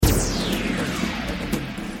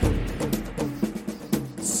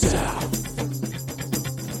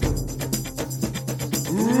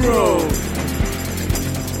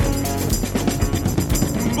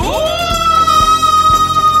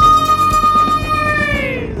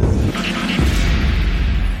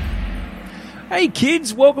Hey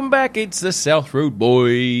kids, welcome back. It's the South Road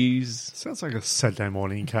Boys. Sounds like a Saturday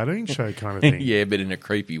morning cartoon show kind of thing. Yeah, but in a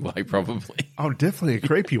creepy way, probably. Oh, definitely a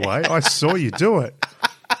creepy way. I saw you do it.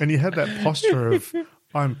 And you had that posture of,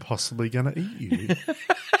 I'm possibly going to eat you.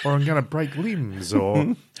 Or I'm going to break limbs.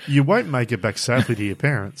 Or you won't make it back safely to your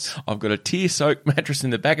parents. I've got a tear-soaked mattress in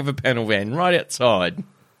the back of a panel van right outside.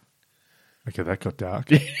 Okay, that got dark.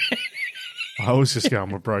 I was just going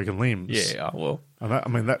with broken limbs. Yeah, well. And that, I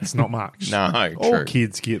mean, that's not much. No, All true.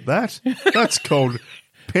 kids get that. That's called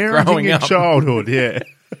parenting Growing in up. childhood, yeah.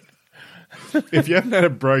 If you haven't had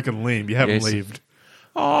a broken limb, you haven't Yes. lived.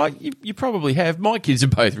 Oh, you probably have. My kids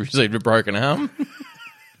have both received a broken arm.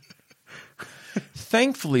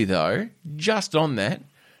 Thankfully, though, just on that,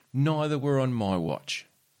 neither were on my watch.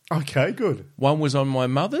 Okay, good. One was on my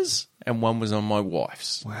mother's and one was on my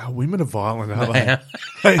wife's. Wow, women are violent, aren't they?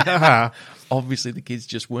 They are. Obviously, the kids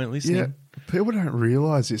just weren't listening. Yeah, people don't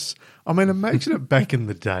realise this. I mean, imagine it back in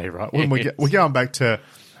the day, right? When Yes. we're going back to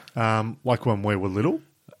like when we were little.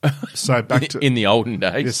 So back to In the olden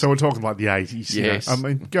days. yeah, so we're talking like the 80s. you know. Yes. I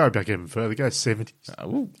mean, go back even further. Go 70s,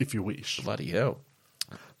 Oh, if you wish. bloody hell.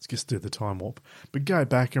 Let's just do the time warp. But go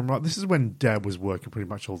back and right. This is when Dad was working pretty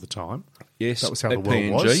much all the time. Yes, That was how at the world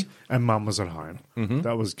PNG. was, and Mum was at home. Mm-hmm.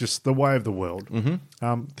 That was just the way of the world.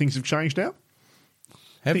 Mm-hmm. Things have changed now.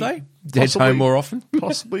 Have they? Possibly- Dad's home more often?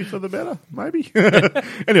 Possibly for the better, maybe.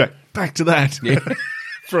 Anyway, back to that.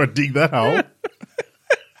 For a dig that hole.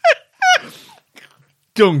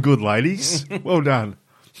 Doing good, ladies. Well done.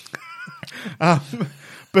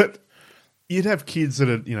 But you'd have kids that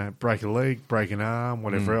would, break a leg, break an arm,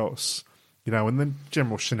 whatever else. And then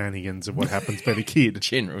general shenanigans of what happens to a kid.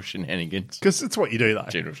 General shenanigans. Because it's what you do, though.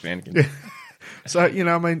 General shenanigans. So,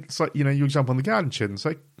 it's like, you'll jump on the garden shed and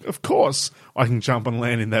say, of course I can jump and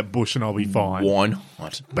land in that bush and I'll be fine. Why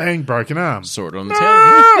not? Bang, broken arm. Saw it on the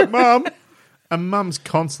telly. Mum. And Mum's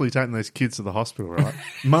constantly taking those kids to the hospital, right?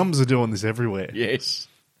 Mums are doing this everywhere. Yes.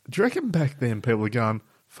 Do you reckon back then people are going,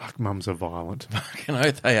 fuck, mums are violent? Fucking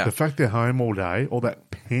oath they The are. fact they're home all day, all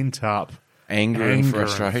that pent up Anger and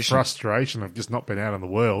frustration. of just not being out in the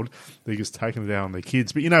world, they're just taking it out on their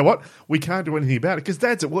kids. But you know what? We can't do anything about it because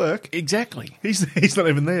Dad's at work. Exactly. He's not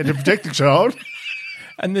even there to protect the child.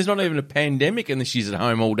 And there's not even a pandemic and she's at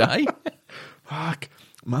home all day. Fuck.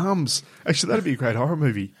 Mums. Actually, that'd be a great horror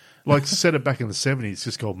movie. Like, set it back in the 70s,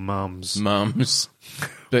 just called Mums. Mums.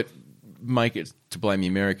 But make it to blame the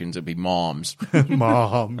Americans, it'd be moms.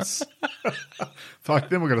 Moms. Fuck,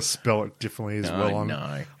 then we're going to spell it differently as well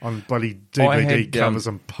on bloody DVD had, covers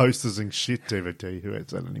and posters and shit. DVD, who has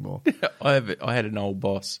that anymore? I had an old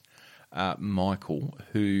boss, Michael,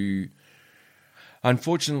 who not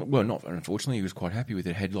unfortunately, he was quite happy with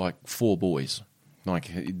it, had like 4 boys.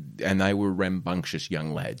 And they were rambunctious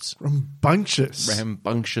young lads. Rambunctious.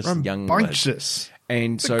 Rambunctious young lads. Rambunctious.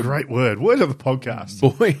 And It's so a great word. Word of the podcast.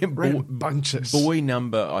 Rambunctious. Boy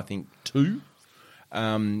number, I think, 2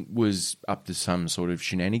 was up to some sort of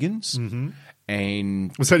shenanigans. Mm-hmm.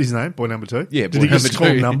 And Was that his name? Boy number 2? yeah, Did boy he just number call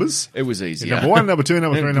 2. numbers? It was easy. Number 1, number 2,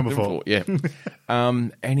 number 3, number 4. Yeah.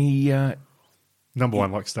 And he Number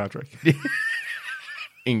 1, like Star Trek.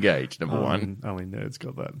 engaged, number 1. Only nerds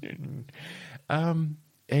got that.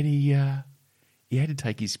 And he had to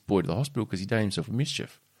take his boy to the hospital because he done himself a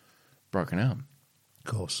mischief. Broken arm. Of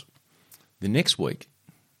course. The next week,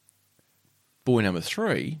 boy number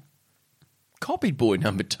 3 copied boy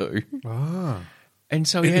number 2. Ah. And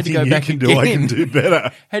so he had to Anything go you back can again. do, I can do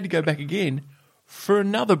better. Had to go back again for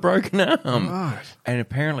another broken arm. Right. And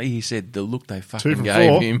apparently he said the look they 2 fucking from gave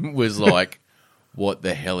 4. him was like, what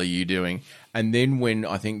the hell are you doing? And then when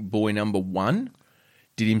I think boy number 1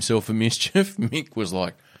 did himself a mischief, Mick was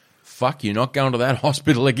like, fuck, you're not going to that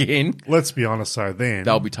hospital again. Let's be honest, so then...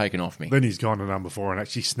 They'll be taken off me. Then he's gone to number 4 and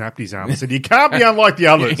actually snapped his arm and said, you can't be unlike the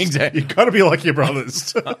others. Exactly. You've got to be like your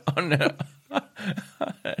brothers. Oh, no.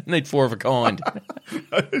 I need 4 of a kind.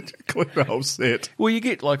 Click the whole set. Well, you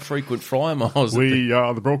get like frequent flyer miles. We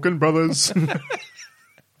are the Broken Brothers.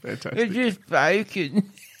 Fantastic. just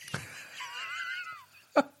broken.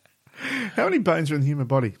 How many bones are in the human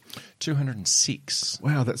body? 206.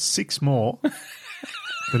 Wow, that's 6 more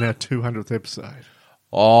than our 200th episode.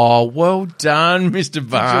 Oh, well done, Mr.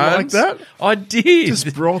 Barnes. like that? I did.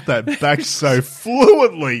 Just brought that back so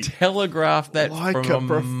fluently. Telegraphed that Like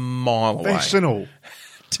from a a mile away. Professional.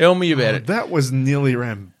 Tell me about it. That was nearly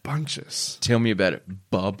rambunctious. Tell me about it,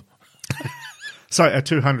 bub. So our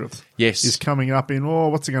 200th Yes. is coming up in,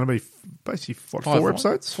 what's it going to be? Basically, 4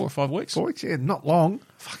 episodes? 4 or 5 weeks. 4 weeks? Yeah, not long.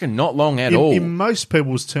 Fucking not long at all. In most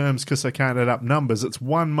people's terms, because they can't add up numbers, it's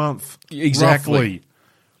 1 month. Exactly. Roughly.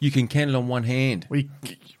 You can count it on one hand.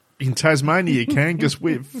 In Tasmania, you can because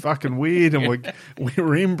we're fucking weird and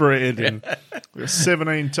we're inbred and we're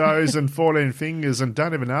 17 toes and 14 fingers and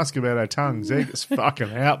don't even ask about our tongues. They're just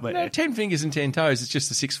fucking out there. No, 10 fingers and 10 toes. It's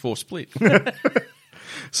just a 6-4 split.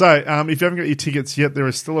 So, if you haven't got your tickets yet, there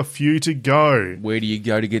are still a few to go. Where do you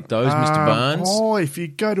go to get those, Mr. Barnes? Oh, if you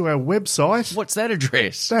go to our website, What's that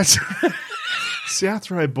address? that's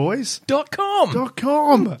SouthRoadBoys.com.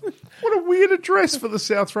 .com. What a weird address for the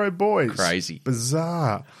South Road Boys. Crazy.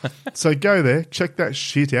 Bizarre. So go there, check that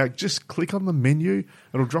shit out. Just click on the menu.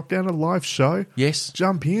 It'll drop down a live show. Yes.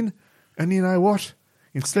 Jump in, and you know what?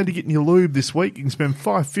 Instead of getting your lube this week, you can spend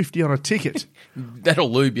 $5.50 on a ticket.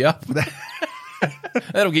 That'll lube you up.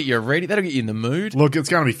 That'll get you ready. That'll get you in the mood. Look, it's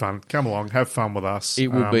going to be fun. Come along, have fun with us. It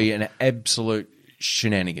will be an absolute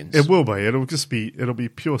shenanigans. It will be. It'll be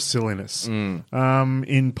pure silliness.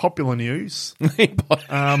 In popular news,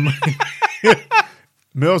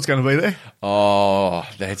 Merle's going to be there. Oh,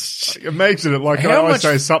 that's... Imagine it. Like How I much-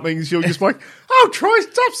 say something, she'll just be like, "Oh, Troy,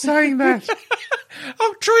 stop saying that."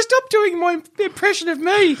 Oh, Troy, stop doing my impression of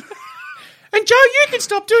me. And Joe, you can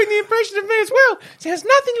stop doing the impression of me as well. Sounds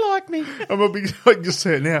nothing like me. I'm gonna be like, just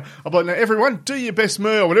say it now. I'm like, now everyone, do your best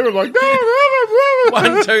Merle. And everyone's like,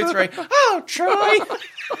 no. 1, 2, 3. Oh, Troy.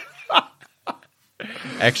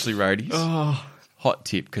 Actually, roadies, hot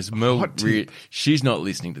tip, because Mel, Hot tip. she's not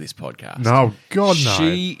listening to this podcast. No, God, no.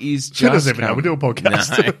 She is just... She doesn't even know we do a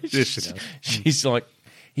podcast. No. Yes, she does. She's like,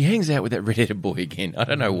 he hangs out with that redheaded boy again. I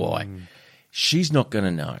don't know why. She's not going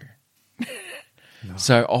to know.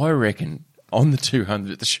 So I reckon on the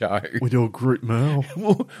 200th show, We do a group Merle.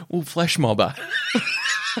 we'll flash mob her.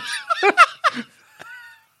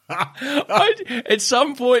 At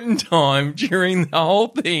some point in time during the whole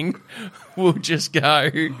thing, we'll just go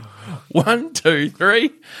 1, 2,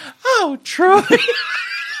 3. Oh, Troy.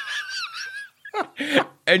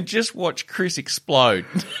 And just watch Chris explode.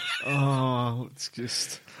 Oh, it's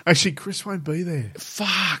just... Actually, Chris won't be there.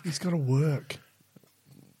 Fuck. He's got to work.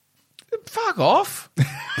 Fuck off.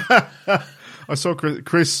 I saw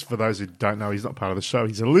Chris, for those who don't know, he's not part of the show.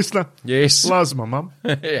 He's a listener. Yes. Loves my mum.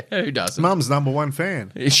 Who doesn't? Mum's number one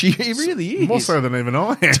fan. He really is. More so than even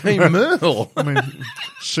I am. Team Merle. I mean,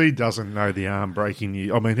 she doesn't know the arm breaking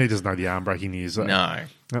news. I mean, he doesn't know the arm breaking news. No.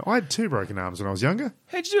 Now, I had 2 broken arms when I was younger.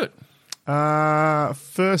 How'd you do it?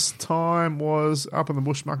 First time was up in the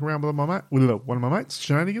bush mucking around with one of my mates,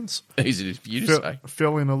 shenanigans. Easy for you to say.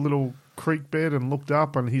 Fell in a little creek bed and looked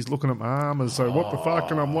up, and he's looking at my arm and so, what the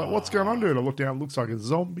fuck? And I'm like, what's going on, dude? I looked down, it looks like a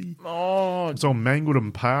zombie. Oh, It's all mangled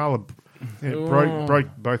and pale. It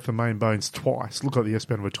broke both the main bones twice. Looked like the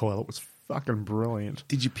S-bend of a toilet. It was fucking brilliant.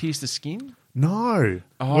 did you pierce the skin? No.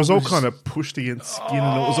 Oh, it was it all was- kind of pushed against skin,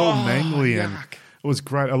 and it was all mangly, and yuck. it was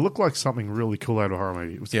great. It looked like something really cool out of a horror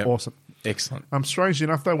movie. It was Yep. awesome. Excellent. Strangely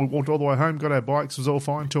enough, though, we walked all the way home, got our bikes, it was all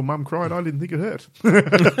fine, till Mum cried. I didn't think it hurt.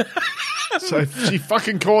 So she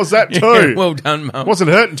fucking caused that too. Well done, Mum. Wasn't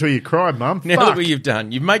hurt until you cried, Mum. Now Fuck. look what you've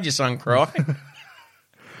done. You've made your son cry.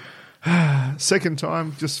 Second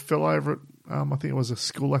time, just fell over at, I think it was a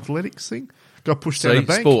school athletics thing. Got pushed down a See,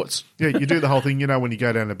 bank. sports. Yeah, you do the whole thing, when you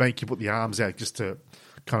go down the bank, you put the arms out just to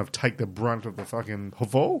kind of take the brunt of the fucking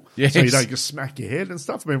fall. Yes. So you don't just smack your head and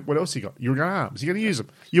stuff. I mean, what else you got? Your arms. You're going to use them.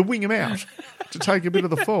 You wing them out to take a bit of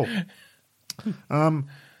the fall. And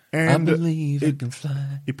I believe I can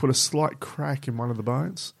fly. it put a slight crack in one of the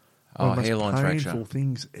bones. Oh, One of the hairline most fracture. painful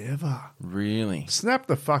things ever. Really? Snapped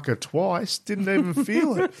the fucker twice. Didn't even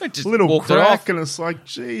feel it. Just Little walked it crack, off. and it's like,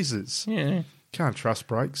 Jesus. Yeah. Can't trust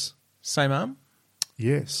brakes. Same arm?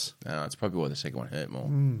 Yes. No, that's probably why the second one hurt more.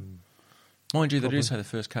 Hmm. Mind you, they do say the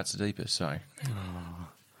first cut's the deepest, so...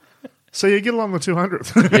 So you get along the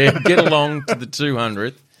 200th. Yeah, get along to the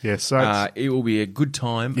 200th. Yeah, so it's, It will be a good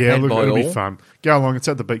time. yeah, had look, by it'll be all. fun. Go along. It's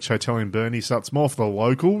at the Beach Hotel in Burnie, so it's more for the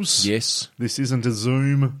locals. Yes. This isn't a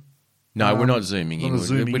Zoom. No, we're not zooming not in. a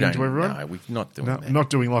zooming we don't, into everyone? No, we're not doing No, that. not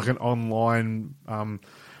doing like an online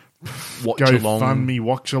Watch go along. fund me,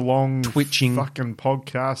 watch along, Twitching. fucking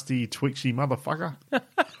podcasty, twitchy motherfucker.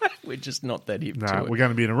 We're just not that hip No, to we're it. going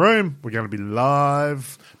to be in a room. We're going to be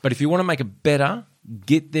live. But if you want to make it better,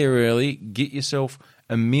 get there early. Get yourself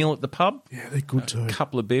a meal at the pub. Yeah, they're good too. A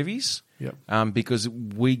couple of bevies. Yep. Because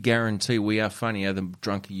we guarantee we are funnier the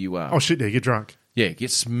drunker you are. Oh shit! Yeah, get drunk. Yeah,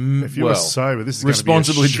 get If you were sober, this is going to be a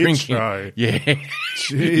responsibly shit drinking. show. Yeah,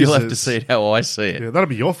 you'll have to Jesus. see it how I see it. Yeah, that'll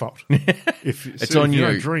be your fault. If It's see, on if you.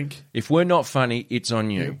 Don't drink. If we're not funny, it's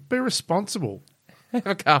on you. Be responsible. Have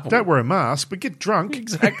a couple. Don't wear a mask, but get drunk.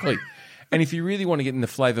 Exactly. And if you really want to get in the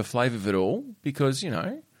flavour of it all, because,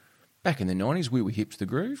 Back in the 90s, we were hip to the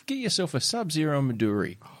groove. Get yourself a Sub-Zero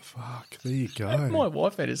Maduri. Oh, fuck. There you go. My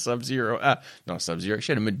wife had a Sub-Zero. Not a Sub-Zero.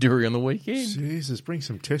 She had a Maduri on the weekend. Jesus, bring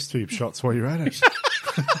some test tube shots while you're at it.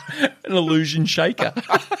 An illusion shaker.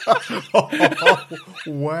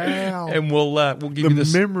 Wow. And we'll give you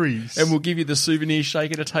the memories. And we'll give you the souvenir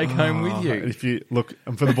shaker to take home with you. If you look,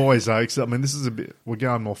 and for the boys, though, 'cause, I mean, this is a bit. We're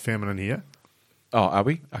going more feminine here. Oh, are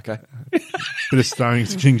we? Okay. Bit of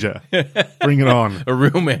Stoney's ginger. Bring it on. A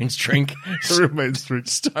real man's drink. Real man's drink.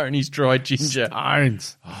 Stoney's dried ginger.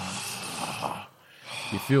 Stones.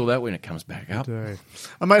 You feel that when it comes back up.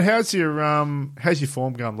 Mate, how's your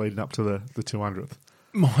form going leading up to the 200th?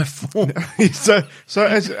 My form. so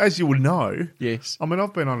as you would know, Yes. I mean,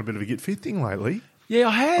 I've been on a bit of a get fit thing lately. Yeah,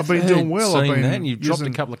 I have. I've been doing well. I've Seen been that, and you've dropped a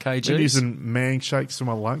couple of kgs. Been using man shakes for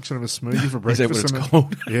my lunch and have a smoothie for Is that breakfast. what it's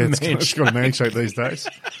called? Yeah, it's got a man shake these days.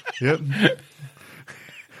 Yep.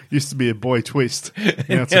 Used to be a boy twist.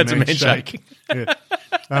 Now it's a man shake. Yeah.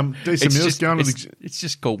 Decent meals going to the... It's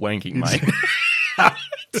just called wanking, mate.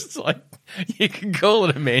 It's like, you can call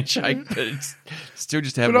it a man shake, but it's still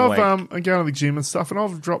just having a wank. I'm going to the gym and stuff, and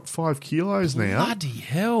I've dropped 5 kilos now. Bloody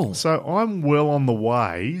hell. So I'm well on the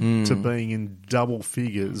way to being in double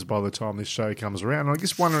figures by the time this show comes around. And I'm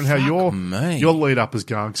just wondering how your lead up is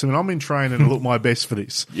going. Because I mean, I'm in training to look my best for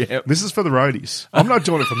this. Yep. This is for the roadies. I'm not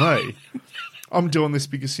doing it for me. I'm doing this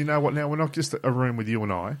because you know what? Now we're not just a room with you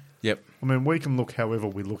and I. Yep. I mean, we can look however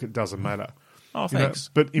we look. It doesn't matter. Oh, thanks.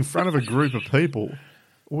 But in front of a group of people,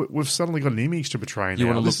 we've suddenly got an image to portray now. You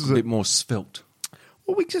want to look a bit more svelte.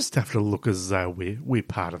 Well, we just have to look as though we're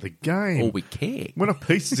part of the game. Or we care. We're not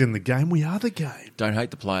pieces in the game. We are the game. Don't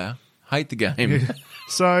hate the player. Hate the game. Yeah.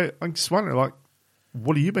 So I'm just wondering, like,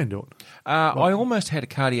 what have you been doing? I almost had a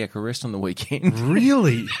cardiac arrest on the weekend.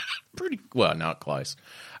 Really? Pretty well, not close.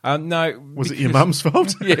 No. Was it your mum's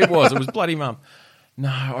fault? Yeah, it was. It was bloody mum. No,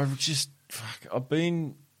 I've just...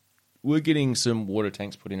 We're getting some water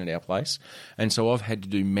tanks put in at our place, and so I've had to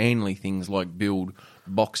do manly things like build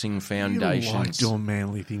boxing foundations. You like doing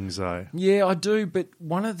manly things, though. Yeah, I do, but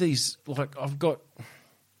one of these, like,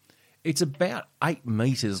 it's about 8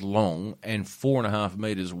 metres long and 4.5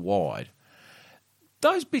 metres wide.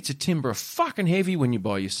 Those bits of timber are fucking heavy when you're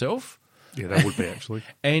by yourself. Yeah, they would be, actually.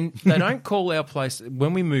 And they don't call our place...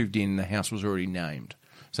 When we moved in, the house was already named.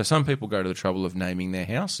 So some people go to the trouble of naming their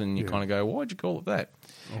house, and you kind of go, why'd you call it that?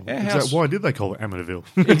 Why did they call it Amityville?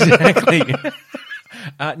 Exactly.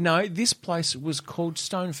 No, this place was called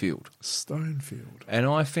Stonefield. Stonefield. And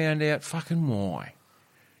I found out fucking why.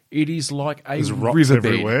 It is like a There's rocks riverbed.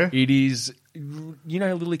 everywhere. It is, you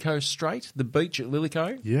know Lillico Strait, the beach at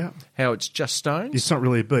Lillico? Yeah. How it's just stones? It's not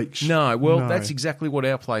really a beach. No, well, that's exactly what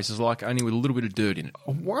our place is like, only with a little bit of dirt in it.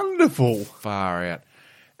 Wonderful. Far out.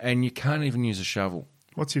 And you can't even use a shovel.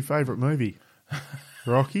 What's your favourite movie?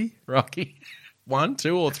 Rocky? Rocky. 1,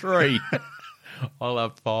 2, or 3? I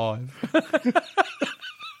love 5.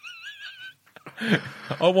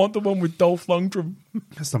 I want the one with Dolph Lundgren.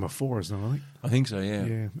 That's number 4, isn't it, I think? I think so, yeah.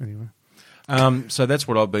 Yeah, anyway. So that's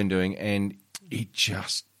what I've been doing, and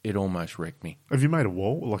it almost wrecked me. Have you made a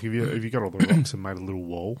wall? Like, have you got all the rocks and made a little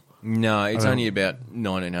wall? No, it's only about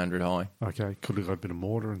 1,900 high. Okay, could have got a bit of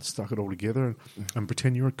mortar and stuck it all together and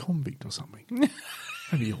pretend you're a convict or something.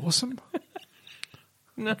 That'd be awesome.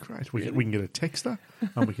 No. Great. We can get a texter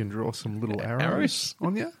and we can draw some little arrows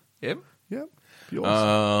on you. Yep. Yep. Be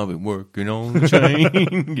awesome. I've been working on the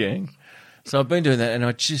chain gang. So I've been doing that, and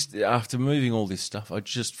after moving all this stuff, I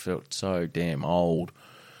just felt so damn old.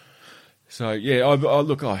 So yeah,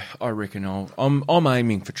 I reckon I'm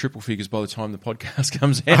aiming for triple figures by the time the podcast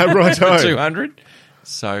comes out. Righto. 200.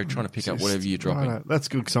 So trying to pick up whatever you're dropping. Right, that's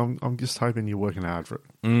good because I'm just hoping you're working hard for it.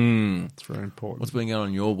 It's very important. What's been going on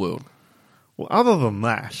in your world? Well, other than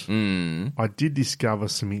that, I did discover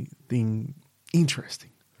something interesting.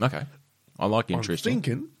 Okay, I like interesting. I'm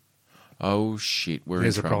thinking. Oh shit, There's in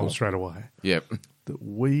a trouble. problem straight away. Yep. That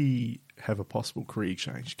we have a possible career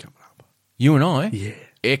change coming up. You and I? Yeah.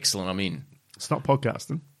 Excellent, I'm in. It's not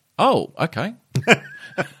podcasting. Oh, okay.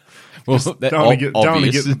 Well, Don't want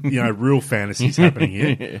to get real fantasies happening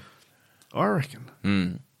here. Yeah. I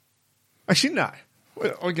reckon. Actually, no.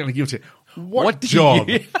 I'm going to give it to you. What job?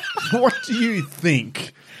 What do you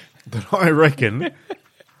think that I reckon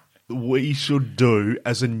we should do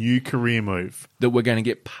as a new career move? That we're going to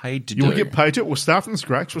get paid to do? You'll get paid to it. We'll start from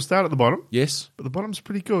scratch. We'll start at the bottom. Yes. But the bottom's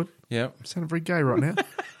pretty good. Yeah. I'm sounding very gay right now.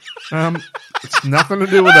 It's nothing to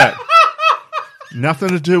do with that. Nothing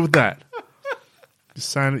to do with that. Just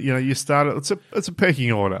saying that, you start it. It's a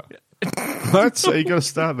pecking order. Right? So you got to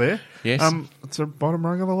start there. Yes. It's a bottom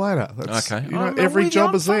rung of the ladder. That's, okay. every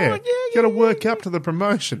job is there. Yeah, you got to work up to the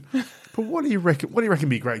promotion. But what do you reckon? What do you reckon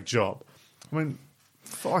would be a great job? I mean,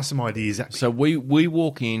 fire some ideas at me. So we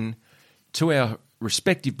walk in to our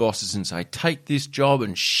respective bosses and say, take this job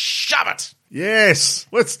and shove it. Yes,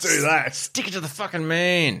 let's do that. Stick it to the fucking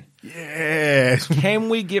man. Yeah. Can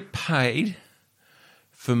we get paid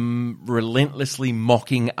for relentlessly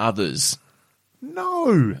mocking others?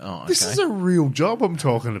 No. Oh, This okay. is a real job I'm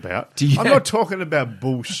talking about. Do you I'm have- not talking about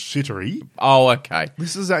bullshittery. Oh, okay.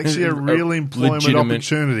 This is actually a real employment legitimate-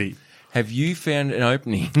 opportunity. Have you found an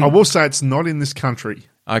opening? I will say it's not in this country.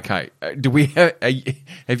 Okay. Do we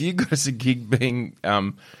have you got us a gig being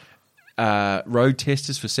road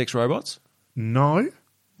testers for sex robots? No.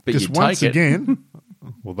 But Because you'd once take it. again,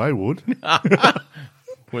 well, they would.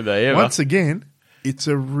 Were they ever? Once again, it's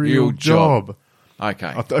a real Real job. job. Okay.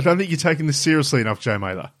 I don't think you're taking this seriously enough, Joe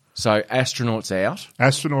Mather. So astronauts out.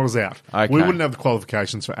 Astronaut is out. Okay. We wouldn't have the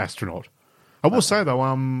qualifications for astronaut. I will say, though,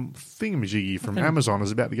 Thingamajiggy from Amazon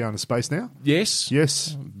is about to go into space now. Yes.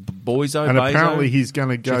 Yes. Boyzo, And Bezos. apparently he's going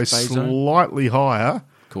to go Jeff Bezos. slightly higher.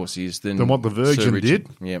 Of course he is. Than what the Virgin Sir Richard.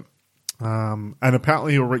 did. Yep. And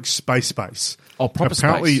apparently he'll reach space. Oh, proper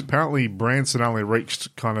apparently, space. Apparently Branson only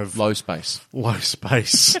reached kind of Low space. low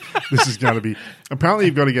space. This is going to be... Apparently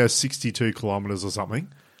you've got to go 62 kilometres or something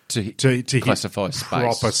To to classify hit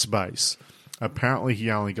space. proper space. Apparently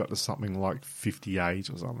he only got to something like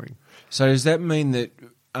 58 or something. So does that mean that...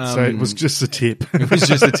 So it was just a tip. It was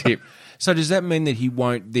just a tip. So does that mean that he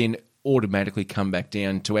won't then automatically come back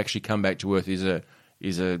down? To actually come back to Earth is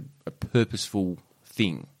a purposeful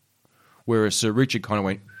thing, whereas Sir Richard kind of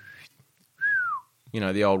went,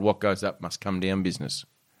 the old "what goes up must come down" business.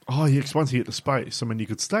 Oh, yeah, 'cause once you get to space, I mean, you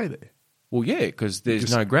could stay there. Well, yeah, because there's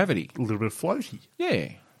Just- no gravity. A little bit of floaty. Yeah,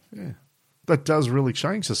 Yeah. That does really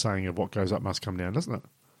change the saying of what goes up must come down, doesn't it?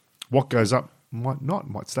 What goes up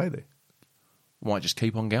might stay there. might just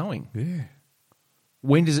keep on going. Yeah.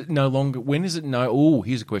 When does it no longer? When is it no? Oh,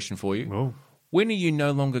 here's a question for you. Well, When are you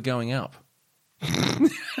no longer going up?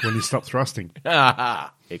 when you stop thrusting.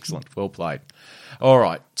 Excellent. Well played. All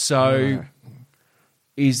right. So, Yeah.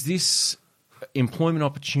 is this employment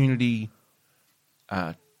opportunity?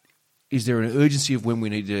 Is there an urgency of when we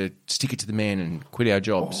need to stick it to the man and quit our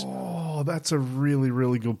jobs? Oh, that's a really,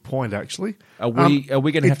 really good point, actually. Are we going to have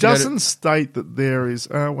It to go doesn't state that there is...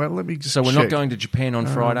 well, let me just So we're check. not going to Japan on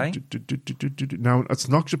Friday? No, it's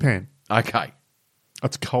not Japan. Okay.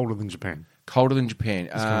 It's colder than Japan. Colder than Japan.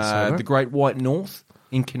 gonna say that. The Great White North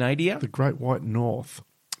in Canada? The Great White North.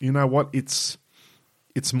 You know what? It's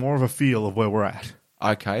more of a feel of where we're at.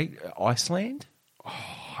 Okay. Iceland?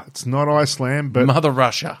 It's not Iceland, but Mother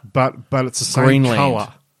Russia. but it's the same Greenland.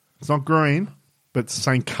 colour. It's not green, but it's the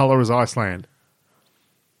same colour as Iceland.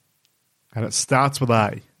 And it starts with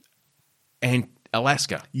A. And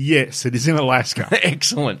Alaska. Yes, it is in Alaska.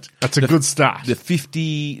 Excellent. That's a good start. The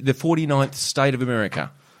 49th state of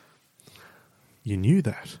America. You knew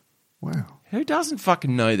that. Wow. Who doesn't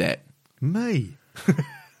fucking know that? Me.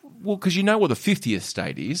 Well, because you know what the 50th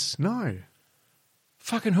state is. No.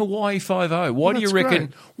 Fucking Hawaii 5-0. Why do you That's reckon?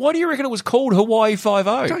 great. Why do you reckon it was called Hawaii 5-0?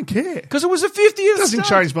 I don't care. Because it was the 50th. It doesn't state.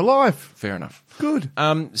 change my life. Fair enough. Good.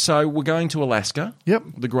 So we're going to Alaska. Yep.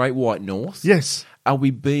 The Great White North. Yes. Are we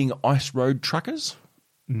being ice road truckers?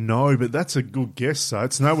 No, but that's a good guess, so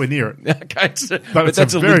it's nowhere near it. Okay, so, But it's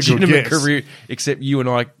that's a a very good legitimate guess. career. Except you and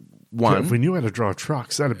I won If we knew how to drive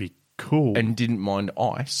trucks, that'd be cool. and didn't mind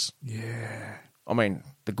ice. yeah. I mean,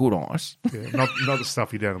 the good ice. Yeah, not the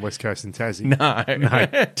stuff you down the West Coast in Tassie. No,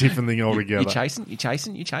 No, different thing altogether. You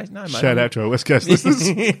chasing? No, mate. Shout out to our West Coast listeners.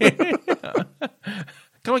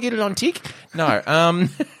 Can I get it on tick? No.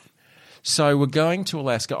 So we're going to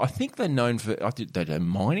Alaska. I think they're known for. They do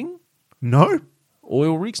mining, No?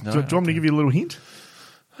 oil rigs. No, Do you want me to give you a little hint?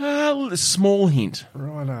 a small hint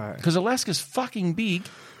Righto. because Alaska's fucking big.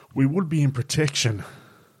 We would be in protection.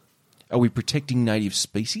 Are we protecting native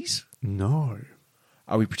species? No.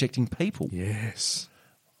 Are we protecting people? Yes.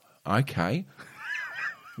 Okay.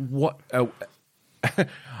 What?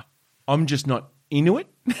 I'm just not into it.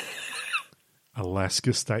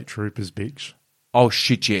 Alaska State Troopers, bitch. Oh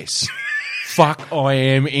shit! Yes. Fuck! I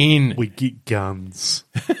am in. We get guns.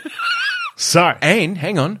 So. And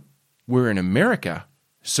hang on, we're in America,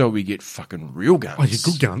 so we get fucking real guns. Oh, you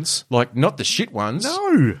good guns? Like not the shit ones.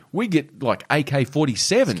 No. We get like That'd be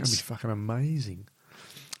AK-47s. fucking amazing.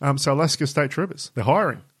 So Alaska State Troopers, they're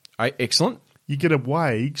hiring. Excellent. You get a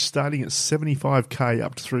wage starting at 75K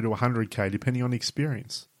up through to 100K, depending on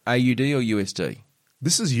experience. AUD or USD?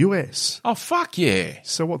 This is US. Oh fuck yeah!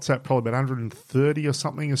 So what's that? Probably about 130 or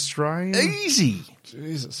something Australian. Easy.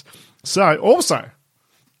 Jesus. So also,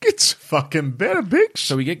 it's fucking better, bitch.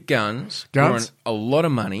 So we get guns. Guns. We're on a lot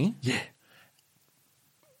of money. Yeah.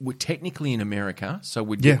 we're technically in America, so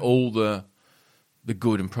we'd get Yeah. all the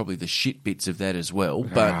good and probably the shit bits of that as well.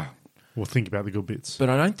 But Well, think about the good bits. I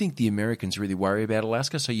don't think the Americans really worry about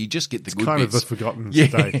Alaska, so you just get the good Kind bits. of the forgotten yeah,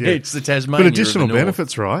 state. Yeah, it's the Tasmania. but additional of the North.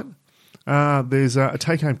 benefits, right? There's a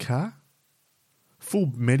take-home car,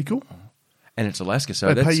 full medical. And it's Alaska, so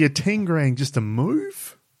They pay that's, you $10,000 just to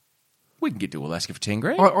move. we can get to Alaska for 10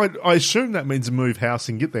 grand. I assume that means move house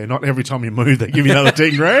and get there. Not every time you move, they give you another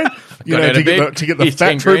 $10,000. You Got know, out of bed, to get the here's fat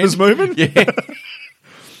 10 troopers grand. moving. Yeah.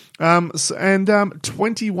 And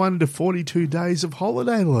 21 to 42 days of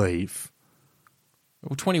holiday leave,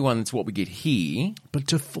 Well, 21 is what we get here. but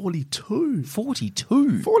to 42.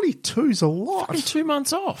 42. 42 is a lot. Fucking 2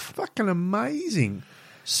 months off. Fucking amazing.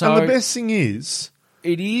 So And the best thing is,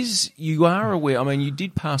 it is, you are aware, I mean, you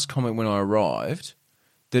did pass comment when I arrived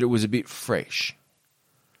that it was a bit fresh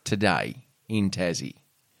today in Tassie.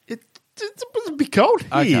 it was a bit cold here.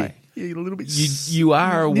 Okay. Yeah, a little bit. You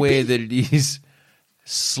are aware nippy. that it is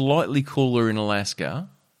slightly cooler in Alaska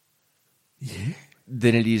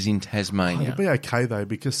than it is in Tasmania. It'll be okay though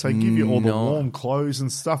because they give you all the No. warm clothes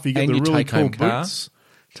and stuff. You get And the your really cool take-home car. boots.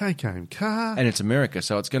 Take home car. And it's America,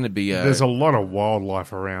 so it's going to be There's a lot of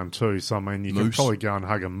wildlife around too. So I mean, you can Moose. probably go and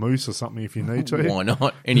hug a moose or something if you need to. why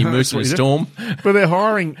not? Any No, moose in a that's what storm? But they're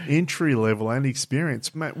hiring entry level and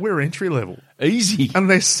experience. Mate, we're entry level, Easy. and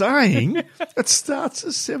they're saying it starts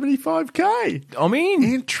at $75K. I'm in.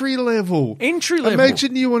 Entry level. Entry level.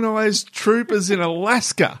 Imagine you and I as troopers in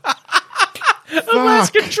Alaska.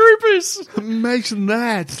 Alaska Fuck. troopers. Imagine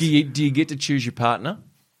that. Do you get to choose your partner?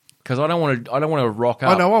 Because I don't want to rock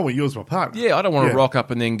up. I know. I want you as my partner. Yeah, I don't want to Yeah. rock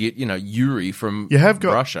up and then get Yuri from You have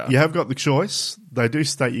got Russia. You have got the choice. They do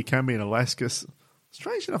state you can be an Alaska.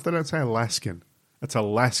 Strange enough, they don't say Alaskan. It's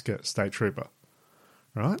Alaska State Trooper,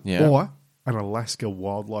 right? Yeah. Or an Alaska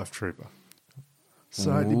Wildlife Trooper.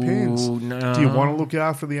 So it depends. Ooh, no. Do you want to look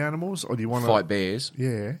after the animals, or do you want Fight to bears?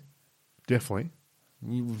 Yeah, definitely.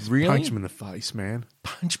 You really Punch them in the face, man.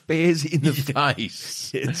 punch bears in the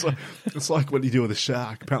face? It's like what you do with a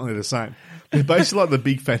shark. Apparently, they're the same. They're basically like the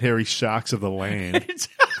big fat hairy sharks of the land.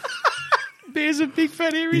 Bears are big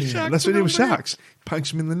fat hairy Yeah, sharks. that's what you do with around there. sharks.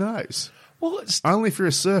 Punch them in the nose. Well, Only if you're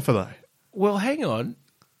a surfer, though. well, hang on.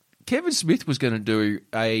 Kevin Smith was going to do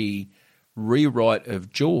a rewrite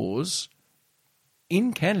of Jaws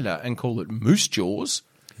in Canada and call it Moose Jaws.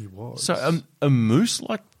 He was. So a moose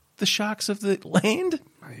like the sharks of the land?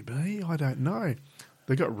 Maybe. I don't know.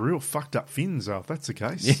 They got real fucked up fins, though, if that's the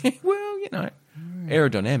case. Yeah, well,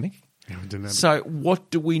 aerodynamic. Aerodynamic. So what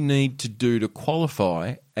do we need to do to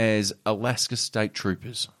qualify as Alaska State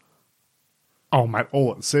Troopers? Oh, mate,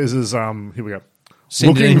 all it says is, here we go.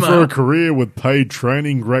 Send an Looking for email. a career with paid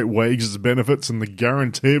training, great wages, benefits, and the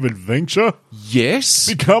guarantee of adventure? Yes,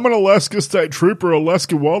 Become an Alaska State Trooper,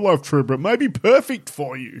 Alaska Wildlife Trooper. It may be perfect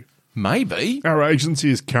for you. maybe. Our agency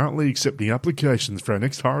is currently accepting applications for our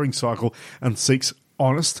next hiring cycle and seeks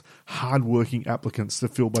honest, hard-working applicants to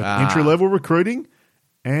fill both entry-level recruiting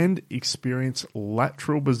and experienced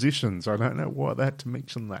lateral positions. I don't know why they had to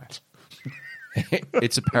mention that.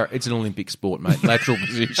 It's an Olympic sport, mate. Lateral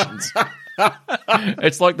positions.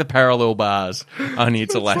 It's like the parallel bars, only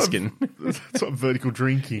it's Alaskan. It's like vertical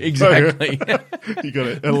drinking. Exactly. You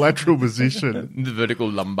got a lateral position. The vertical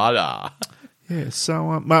lambada. Yeah,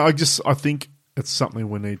 so mate, I think it's something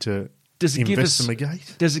we need to Does it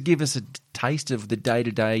investigate. Does it give us a taste of the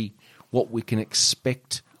day-to-day, what we can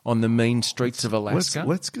expect on the mean streets of Alaska?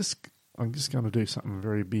 Let's just. I'm just going to do something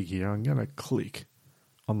very big here. I'm going to click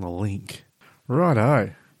on the link.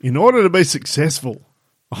 Righto. In order to be successful,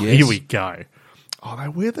 Yes. here we go. Oh, they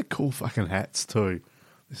wear the cool fucking hats too.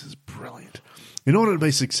 This is brilliant. In order to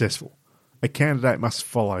be successful, a candidate must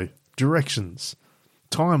follow directions,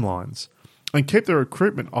 timelines, and keep the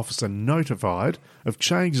recruitment officer notified of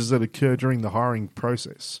changes that occur during the hiring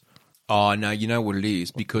process. Oh, no, you know what it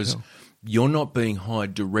is? Because you're not being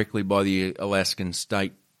hired directly by the Alaskan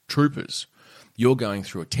State Troopers. You're going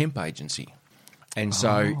through a temp agency. And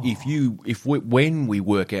so when we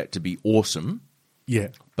work out to be awesome, Yeah.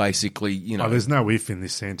 basically, Oh, there's no if in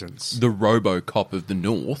this sentence. the RoboCop of the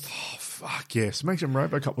North, Fuck yes. Make some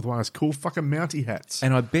Robocop with one of those cool fucking Mountie hats.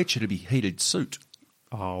 and I bet you to be heated suit.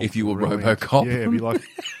 Oh, if you were brilliant. RoboCop. Yeah, it'd be like,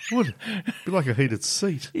 would be like a heated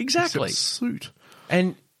seat. Exactly. Except suit.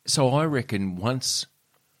 And so I reckon once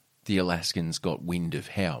the Alaskans got wind of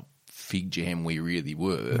how fig jam we really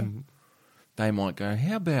were, they might go,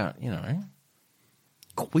 how about,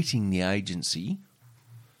 quitting the agency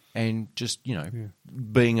and just,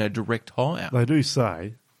 being a direct hire? They do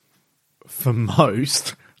say, for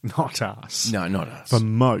most, not us. No, not us. For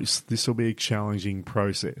most, this will be a challenging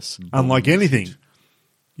process. Unlike anything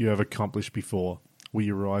you have accomplished before. will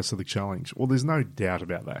you rise to the challenge? Well, there's no doubt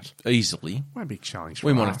about that. Easily. Won't be a challenge for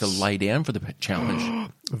We might us. have to lay down for the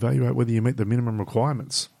challenge. Evaluate whether you meet the minimum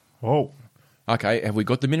requirements. Oh, Okay, have we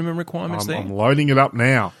got the minimum requirements there? I'm loading it up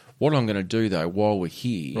now. What I'm going to do, though, while we're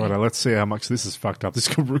here... Right, let's see how much this is fucked up. This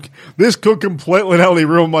could completely and utterly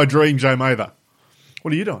ruin my dream, Jay Mather.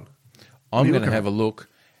 What are you doing? I'm you going to looking have a look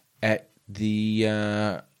at the...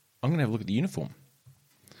 I'm going to have a look at the uniform.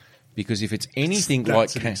 Because if it's anything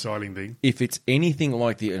That's like... an exciting thing. If it's anything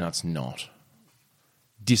like the... No, it's not.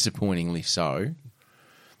 Disappointingly so.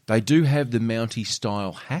 They do have the Mountie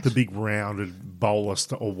style hat. The big rounded bowler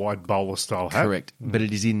or wide bowler style hat. Correct. But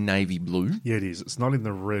it is in navy blue. Yeah, it is. It's not in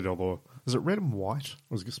the red or the... Is it red and white?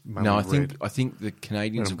 Or is it just mainly No, red? I think the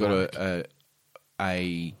Canadians have Red got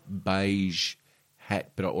a beige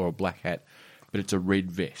hat, or a black hat, but it's a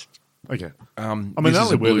red vest. Okay. This they is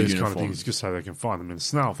only a wear blue these kind of uniform. things just so they can find them in the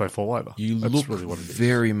snow if they fall over. You That's look really what it is.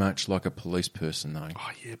 very much like a police person, though. Oh,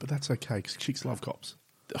 yeah, but that's okay because chicks love cops.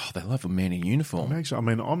 Oh, they love a man in uniform.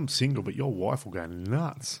 Actually, I'm single, but your wife will go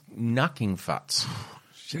nuts. Knucking futs.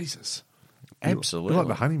 Jesus. Absolutely. You're like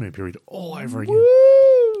the honeymoon period all over again.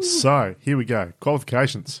 So, here we go.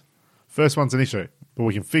 Qualifications. First one's an issue, but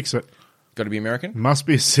we can fix it. Got to be American? Must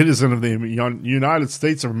be a citizen of the United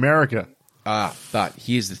States of America. But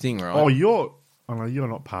here's the thing, right? Oh, no, you're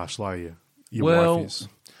not partial, are you? Your wife is.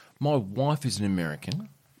 My wife is an American,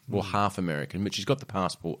 well, half American, but she's got the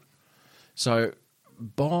passport. So,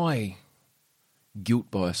 by guilt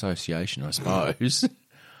by association, I suppose,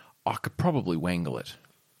 I could probably wangle it.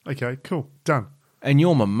 Okay, cool. Done. And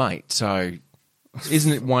you're my mate, so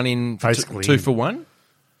isn't it one in for Basically. two for one?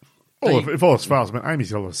 Oh, if all as far as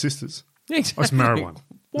Amy's got a lot of sisters. Exactly. Let's marry one.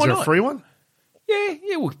 Why Is there not? a free one?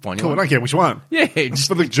 Yeah, we'll find you Cool, I one. don't care which one. Yeah, Just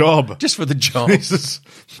for the job. just for the job. Jesus.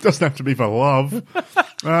 Doesn't have to be for love.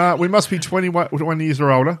 We must be 21 years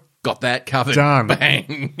or older. Got that covered. Done.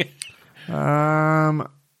 Bang.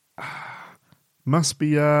 Must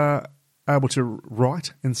be able to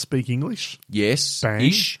write and speak English. Yes. Bang.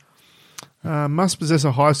 Ish. Must possess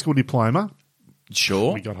a high school diploma.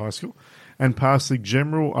 Sure. We got high school. And pass the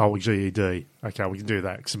general... Oh, GED. Okay, we can do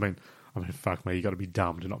that. Because, fuck me, you got to be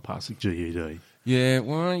dumb to not pass the GED. Yeah,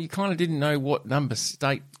 well, you kind of didn't know what number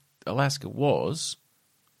state Alaska was.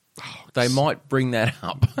 They might bring that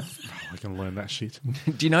up. I can learn that shit.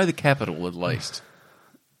 Do you know the capital, at least?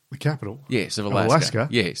 The capital? Yes, of Alaska. Alaska?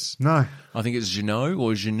 Yes. No. I think it's Juneau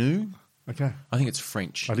or Juneau. Okay. I think it's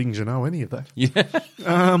French. I didn't know any of that.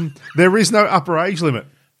 Yeah. There is no upper age limit.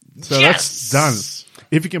 So Yes! that's done.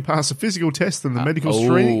 If you can pass a physical test and the medical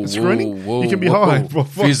screening, whoa, you can be whoa. high.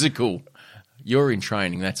 Physical. You're in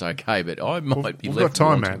training, that's okay, but I might be We've left got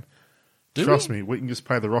time, wanting. man. Do Trust we? me, we can just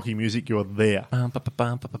play the Rocky music. You're there. All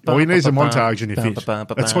All you need is a montage and you're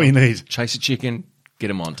fit. That's all you need. Chase a chicken,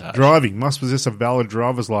 get a montage. Driving must possess a valid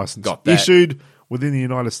driver's license. Got that. Issued within the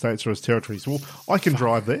United States or its territories. Well, I can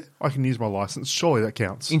drive there. I can use my license. Surely that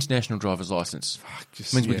counts. International driver's license.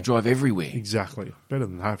 Just- Means we yeah. can drive everywhere. Exactly. Better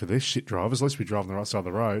than half of their shit drivers. At least we drive on the right side of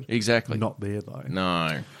the road. Exactly. Not there, though.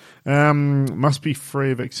 No. Must be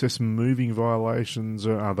free of excess moving violations.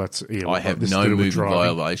 That's I have this is no to do with moving driving.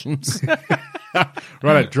 violations.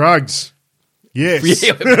 Right, drugs. Yes.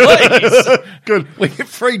 Yeah, please. Good. We get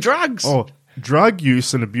free drugs. Oh, drug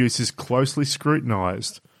use and abuse is closely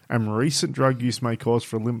scrutinised, and recent drug use may be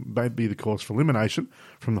the cause for elimination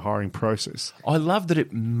from the hiring process. I love that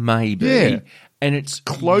it may be, Yeah. and it's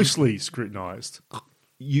Closely scrutinised.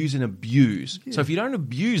 use and abuse. So if you don't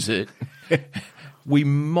abuse it, we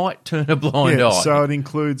might turn a blind eye. So it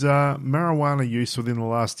includes marijuana use within the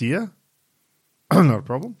last year. Not a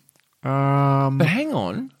problem. But hang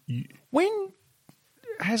on, when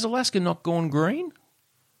has Alaska not gone green?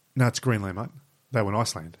 No, it's Greenland, mate. They were in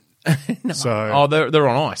Iceland. No. So Oh, they're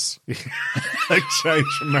on ice. they changed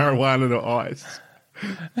from marijuana to ice.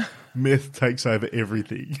 Meth takes over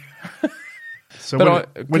everything. So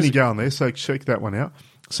But when you go on there, so check that one out.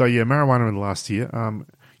 So yeah, marijuana in the last year.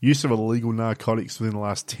 Use of illegal narcotics within the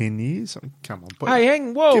last 10 years. I mean, come on. But Hey,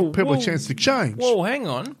 give people a chance to change. Whoa, hang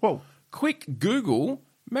on. Whoa. Quick Google,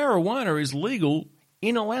 marijuana is legal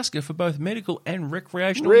in Alaska for both medical and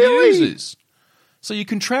recreational Really? users. So you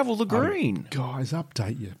can travel the green. Guys,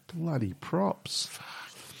 update your bloody props.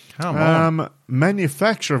 Come on.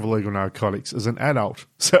 Manufacture of illegal narcotics as an adult.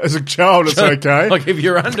 So as a child, it's okay. Like if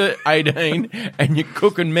you're under 18 and you're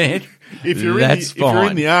cooking meth, if you're that's if you're in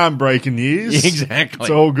fine. the arm breaking years, Exactly.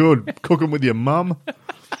 it's all good. Cooking with your mum.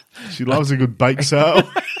 She loves a good bake sale.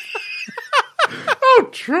 Oh,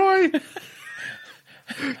 Troy.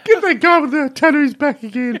 Get that guy with the tattoos back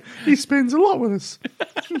again. He spends a lot with us. I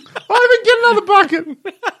even get another bucket.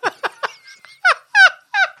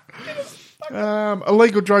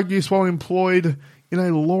 Illegal drug use while employed in a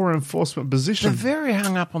law enforcement They're position. very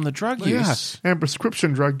hung up on the drug Yeah, use. and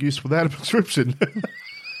prescription drug use without a prescription.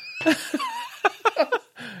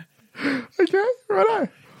 Okay, righto.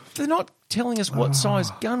 They're not telling us what size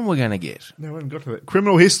gun we're going to get. No, we haven't got to that.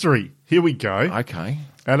 Criminal history. Here we go. Okay.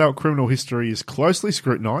 Adult criminal history is closely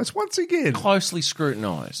scrutinised. Once again, Closely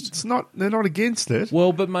scrutinised. it's not. They're not against it.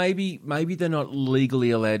 Well, but maybe they're not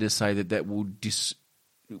legally allowed to say that will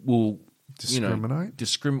Discriminate?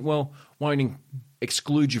 won't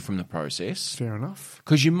exclude you from the process Fair enough.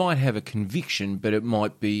 because you might have a conviction, but it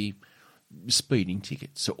might be speeding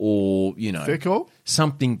tickets or Fair call.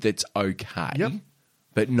 something that's okay, Yep.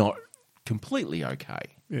 but not completely okay.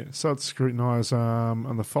 Yeah, so it's scrutinised,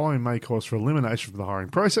 and the following may cause for elimination from the hiring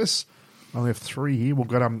process. I only have 3 here. We've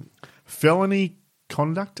got felony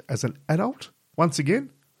conduct as an adult. Once again,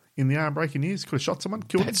 in the arm breaking years, could have shot someone,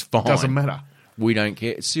 killed That's them. fine. Doesn't matter. We don't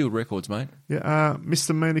care. It's sealed records, mate. Yeah,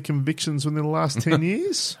 misdemeanor convictions within the last 10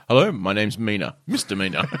 years. Hello, my name's Mina, Mr.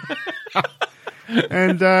 Mina.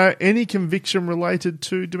 And any conviction related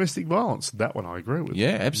to domestic violence. That one I agree with.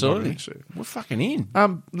 Yeah, absolutely. Not an issue. We're fucking in.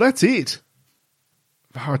 That's it.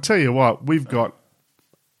 I tell you what, we've got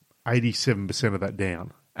 87% of that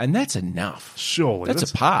down. And that's enough. Surely.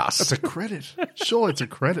 That's a pass. That's a credit. Surely it's a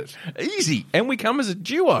credit. Easy. And we come as a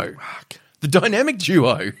duo. The dynamic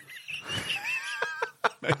duo.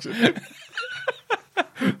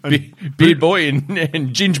 Beard Boy and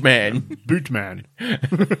Ginge Man. Boot man.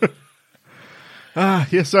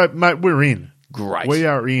 So, mate, we're in. Great. We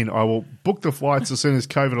are in. I will book the flights as soon as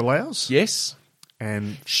COVID allows. Yes.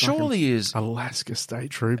 And Surely as Alaska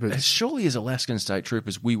State Troopers. Alaskan State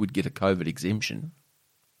Troopers, we would get a COVID exemption.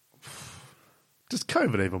 Does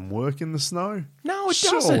COVID even work in the snow? No, it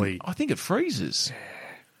Surely. doesn't. I think it freezes.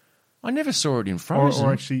 I never saw it in Or frozen.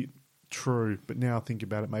 actually, true. But now I think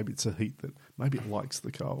about it, maybe it's a heat that maybe it likes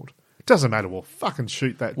the cold. It doesn't matter. We'll fucking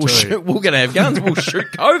shoot that too. We're going to have guns. We'll shoot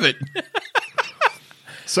COVID.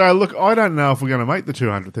 So, look, I don't know if we're going to make the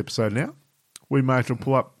 200th episode now. We may have to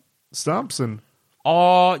pull up stumps and...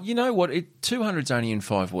 Oh, you know what? 200's only in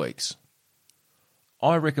 5 weeks.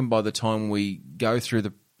 I reckon by the time we go through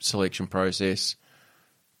the selection process,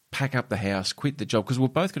 pack up the house, quit the job, because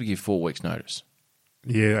we've both got to give 4 weeks' notice.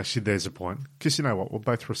 Yeah, actually, there's a point. Because you know what? We're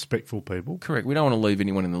both respectful people. Correct. We don't want to leave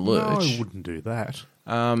anyone in the lurch. No, I wouldn't do that.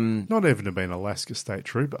 Not even to be an Alaska State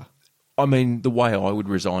Trooper. I mean, the way I would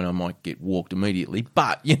resign, I might get walked immediately,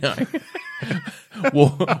 but,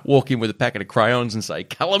 walk in with a packet of crayons and say,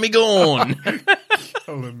 colour me gone.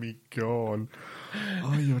 Colour me gone.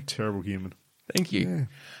 Oh, you're a terrible human. Thank you.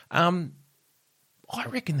 Yeah. I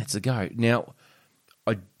reckon that's a go. Now,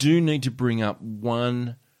 I do need to bring up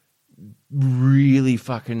one really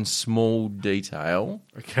fucking small detail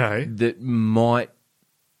Okay. that I'm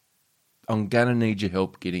going to need your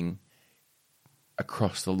help getting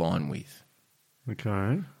across the line with.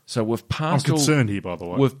 Okay. So we've I'm passed concerned here, by the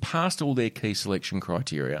way. We've passed all their key selection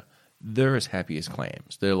criteria. They're as happy as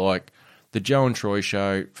clams. They're like, the Joe and Troy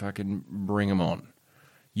show, fucking bring them on.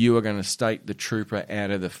 You are going to state the trooper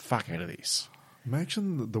out of the fuck out of this.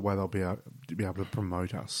 Imagine the way they'll be able to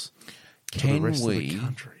promote us to Can the rest of we- the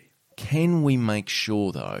country. Can we make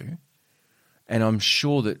sure, though, and I'm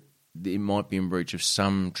sure that it might be in breach of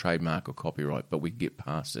some trademark or copyright, but we can get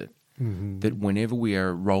past it, that whenever we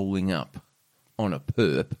are rolling up on a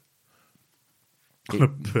perp,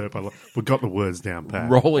 We've got the words down, Pat.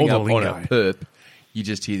 rolling All up the on lingo. a perp, you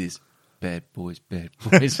just hear this, bad boys, bad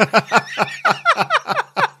boys.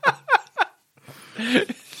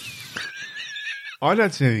 I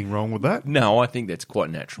don't see anything wrong with that. No, I think that's quite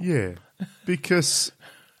natural. Yeah, because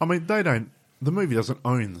I mean, the movie doesn't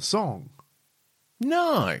own the song.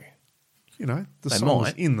 No. You know, the They song's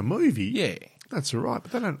might. in the movie. Yeah. That's all right,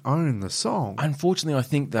 but they don't own the song. Unfortunately, I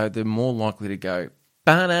think, though, they're more likely to go,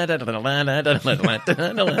 bit of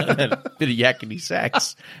yakety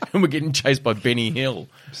sax, and we're getting chased by Benny Hill.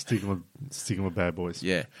 Sticking with Bad Boys.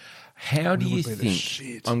 Yeah. How do That you would be the think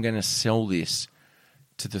shit. I'm going to sell this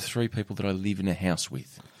to the 3 people that I live in a house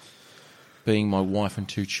with, being my wife and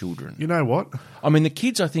 2 children? You know what? I mean, the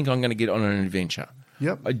kids I think I'm going to get on an adventure.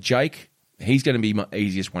 Yep. Jake, he's going to be my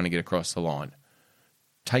easiest one to get across the line.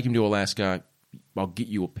 Take him to Alaska. I'll get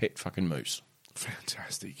you a pet fucking moose.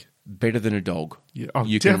 Fantastic. Better than a dog. Yeah, oh,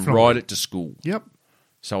 you can definitely. ride it to school. Yep.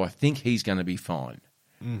 So I think he's going to be fine.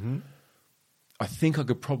 Mm-hmm. I think I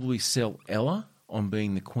could probably sell Ella on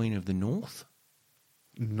being the Queen of the North,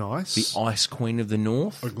 Nice. the Ice Queen of the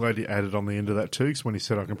North. I'm glad you added on the end of that too, because when he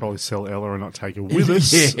said I can probably sell Ella and not take her with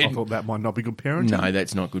us, Yeah. I thought that might not be good parenting. No,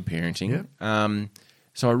 that's not good parenting. Yep.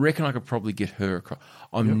 So I reckon I could probably get her across.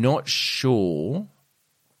 I'm not sure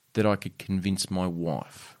that I could convince my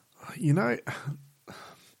wife? You know,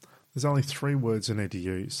 there's only 3 words you need to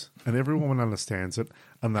use, and every woman understands it,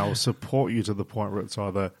 and they'll support you to the point where it's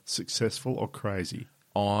either successful or crazy.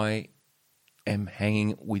 I am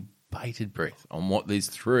hanging with bated breath on what these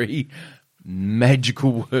 3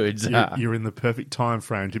 magical words are. You're in the perfect time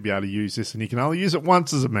frame to be able to use this, and you can only use it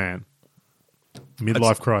once as a man.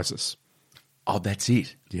 Midlife crisis. Oh, that's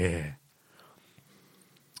it. Yeah.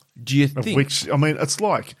 Do you Of think? which, I mean, it's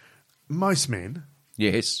like most men,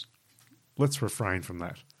 Yes. let's refrain from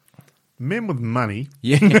that. Men with money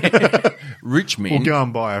Yeah. Rich will men. go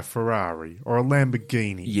and buy a Ferrari or a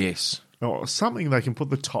Lamborghini Yes. or something they can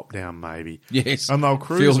put the top down maybe. Yes. And they'll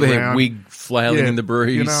cruise Feel their around. wig flailing Yeah, in the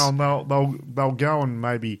breeze. You know, and they'll go and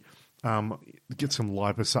maybe get some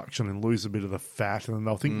liposuction and lose a bit of the fat, and then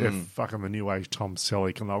they'll think they're fucking the new age Tom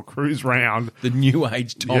Selleck, and they'll cruise round. The new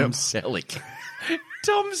age Tom Yep. Selleck.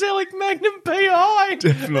 Tom Selleck Magnum PI.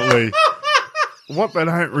 Definitely. What they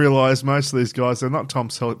don't realise, most of these guys, they're not Tom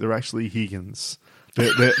Selleck, they're actually Higgins. They're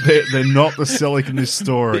not the Selleck in this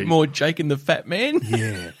story. Bit more Jake and the Fat Man.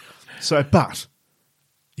 Yeah. So, but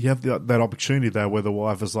you have that opportunity though, where the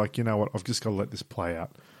wife is like, you know what, I've just got to let this play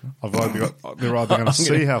out. They're either going to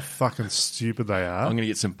see how fucking stupid they are. I'm going to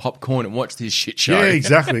get some popcorn and watch this shit show. Yeah,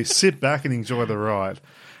 exactly. Sit back and enjoy the ride.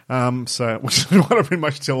 So, which is what I pretty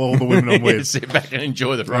much tell all the women I'm with. Sit back and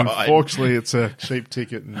enjoy the ride. Unfortunately, it's a cheap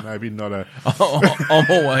ticket and maybe not a. I'm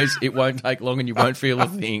always, it won't take long and you won't feel a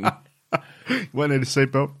thing. Won't need a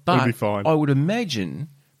seatbelt. But It'll be fine. I would imagine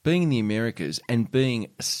being in the Americas and being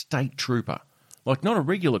a state trooper, like not a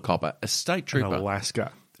regular copper, a state trooper,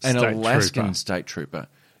 Alaska. an State Alaskan trooper. state trooper,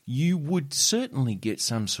 you would certainly get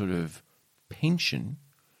some sort of pension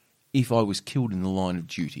if I was killed in the line of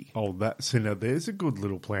duty. Oh, so now there's a good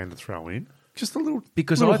little plan to throw in. Just a little.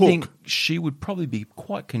 Because little I hook. think she would probably be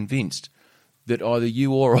quite convinced that either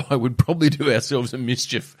you or I would probably do ourselves a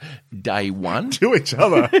mischief day one. To each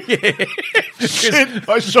other. Yeah. Shit,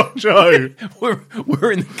 I shot Joe.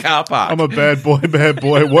 We're in the car park. I'm a bad boy.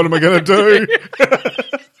 What am I going to do?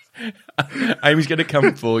 Amy's going to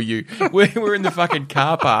come for you. We're in the fucking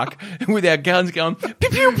car park with our guns going pew pew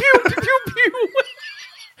pew pew pew pew.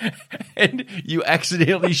 And you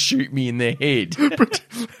accidentally shoot me in the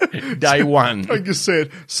head. Day one. I just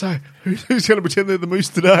said, so who's going to pretend they're the moose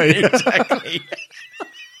today? Exactly.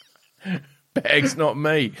 Bag's not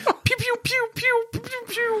me. Pew pew pew pew pew pew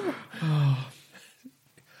pew.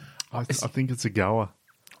 I think it's a goer.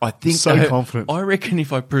 I think So confident. I reckon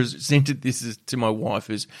if I presented this to my wife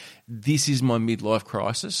as this is my midlife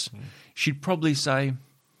crisis, she'd probably say,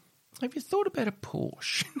 "Have you thought about a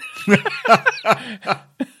Porsche?"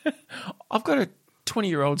 I've got a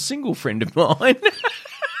 20-year-old single friend of mine.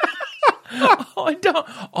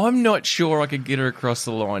 I'm not sure I could get her across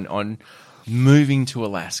the line on moving to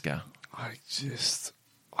Alaska. I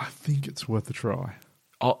think it's worth a try.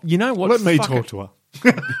 Oh, you know what? Let me Fuck talk it. to her.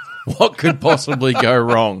 What could possibly go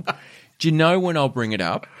wrong? Do you know when I'll bring it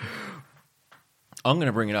up? I'm going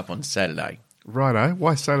to bring it up on Saturday Righto.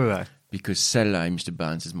 Why Saturday? because Saturday, Mr.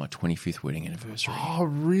 Barnes, is my 25th wedding anniversary. Oh,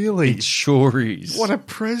 really? It sure is. What a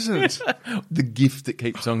present. The gift that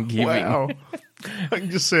keeps on giving. Wow. I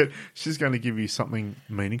just said she's going to give you something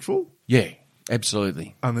meaningful, Yeah,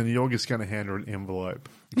 absolutely. and then you're just going to hand her an envelope.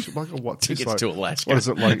 Like a what? Tickets like, to Alaska. What is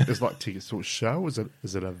it like? It's like tickets to a show? Is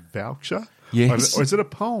it a voucher? Yes. Or is it a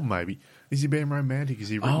poem, maybe? Is he being romantic? Has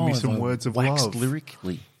he written me some have I words of waxed love?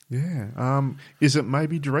 lyrically. Yeah. Is it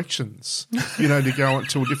maybe directions? To go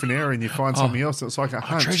to a different area and you find something else that's like a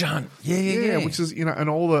hunt. Treasure hunt. Yeah. Which is, and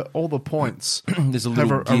all the points There's a have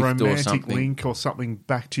little a gift or romantic something. link or something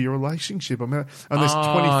back to your relationship. I mean, and there's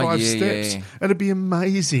Oh, 25 yeah, steps. yeah. And it'd be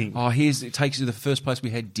amazing. Oh, it takes you to the first place we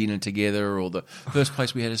had dinner together or the first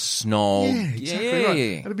place we had a snog. Yeah, exactly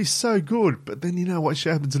right. It'd be so good. But then you know what? She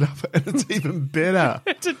opens it up and it's even better.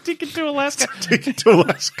 It's a ticket to Alaska. Ticket to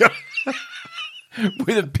Alaska.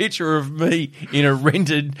 With a picture of me in a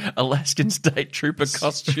rented Alaskan State Trooper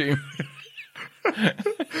costume.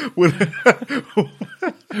 with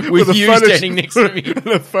With a you photo- standing next to me. and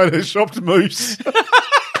a photoshopped moose.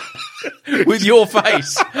 With your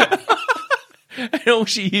face. And all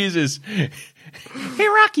she hears is, "Hey,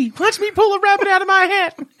 Rocky, watch me pull a rabbit out of my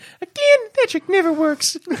hat. Again, that trick never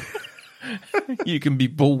works." You can be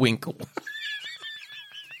Bullwinkle.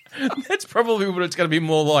 That's probably what it's going to be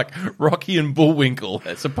more like, Rocky and Bullwinkle,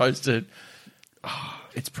 as opposed to...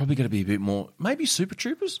 it's probably going to be a bit more... Maybe Super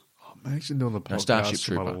Troopers? Imagine doing the podcast Starship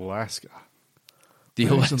from Trooper. Alaska. The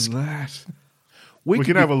Imagine Alaska. that. We We could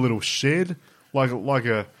can have a little shed, like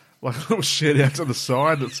a like a little shed out to the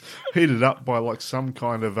side that's heated up by like some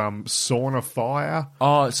kind of sauna fire.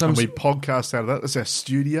 Oh, And we podcast out of that. That's our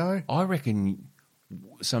studio. I reckon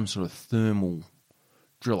some sort of thermal,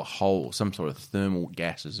 drill a hole, some sort of thermal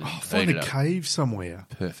gases. And Find heat a it up. cave somewhere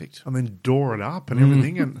Perfect. and then door it up and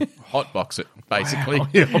everything. And Hotbox it, basically. Wow,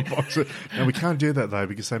 yeah, I'll box it. No, we can't do that though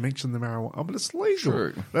because they mentioned the marijuana. Oh, but it's legal.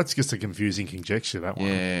 True. That's just a confusing conjecture. That one.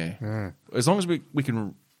 Yeah. As long as we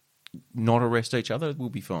can not arrest each other, we'll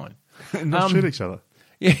be fine. Not shoot each other.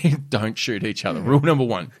 Yeah, don't shoot each other. Rule number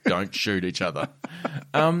 1, don't shoot each other.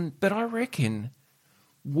 But I reckon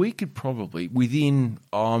we could probably, within,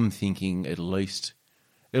 I'm thinking at least,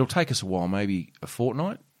 it'll take us a while, maybe a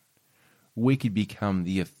fortnight, we could become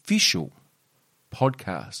the official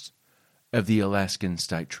podcast of the Alaskan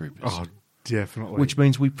State Troopers. Oh, definitely. Which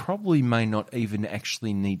means we probably may not even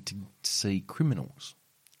actually need to see criminals.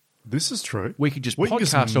 This is true. We could just We can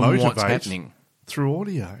podcast on what's motivate happening. through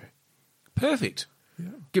audio. Perfect.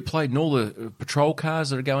 Get played in all the patrol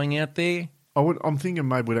cars that are going out there. I'm thinking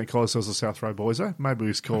maybe we don't call ourselves the South Road Boys, eh? Maybe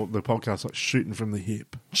we just call the podcast like Shooting from the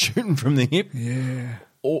Hip. Shooting from the hip. Yeah.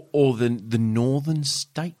 Or the Northern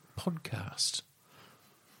State Podcast.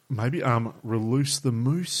 Maybe Release the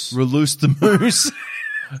Moose. Release the Moose.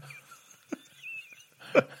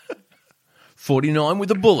 49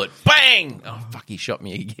 with a bullet. Bang! Oh, fuck, he shot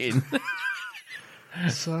me again.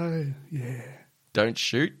 So, yeah. Don't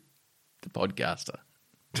shoot the podcaster.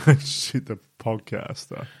 Don't shoot the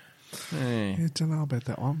podcaster. Yeah. Yeah, don't know about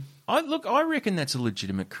that one. I reckon that's a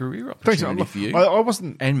legitimate career Thanks. opportunity for you. I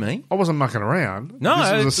wasn't... and me. I wasn't mucking around. No,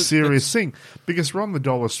 this was a it's- serious thing because we're on the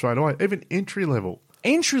dollar straight away. Even entry level,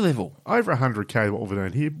 Entry level. over 100k. What we've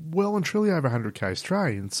earned here, well and truly over 100k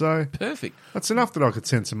Australian. So Perfect. that's enough that I could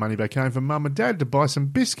send some money back home for mum and dad to buy some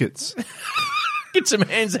biscuits. Get some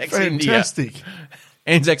Anzacs in here. Fantastic.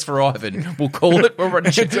 Anzacs for Ivan. We'll call it. We're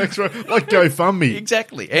running. That's right. Like GoFundMe.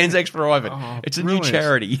 Exactly. Anzacs for Ivan. It's a brilliant. new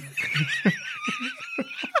charity.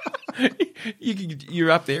 You're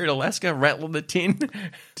up there in Alaska rattling the tin.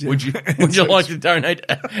 Would you like to donate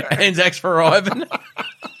Anzacs for Ivan?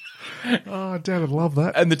 Oh, Dad, I'd love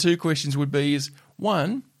that. And the two questions would be is,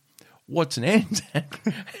 1, what's an Anzac?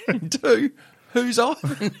 And 2, who's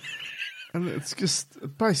Ivan? And it's just,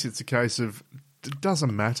 basically, it's a case of, it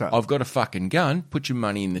doesn't matter. I've got a fucking gun. Put your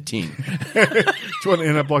money in the tin. Do you want to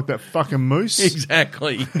end up like that fucking moose?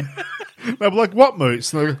 Exactly. They'll be like, what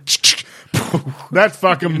moose? And they'll go, that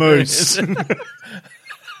fucking moose.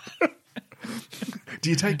 Do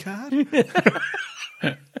you take card?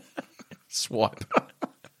 Swipe.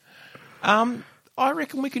 I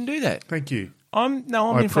reckon we can do that. Thank you. I'm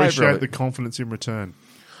I in favour of appreciate it. the confidence in return.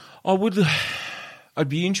 I'd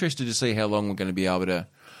be interested to see how long we're going to be able to,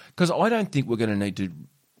 because I don't think we're going to need to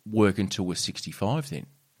work until we're 65 then.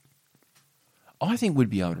 I think we'd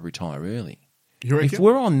be able to retire early. You reckon? If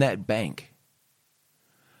we're on that bank,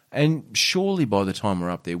 and surely by the time we're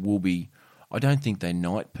up there, we'll be, I don't think they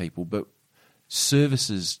knight people, but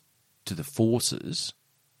services to the forces,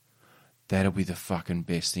 that'll be the fucking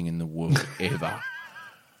best thing in the world ever.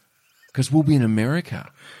 Because we'll be in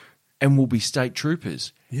America and we'll be state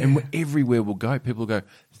troopers. Yeah. And everywhere we'll go, people will go,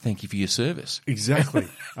 thank you for your service. Exactly.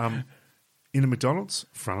 In a McDonald's,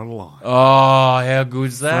 front of the line. Oh, how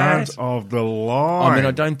good's that? Front of the line. I mean,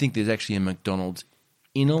 I don't think there's actually a McDonald's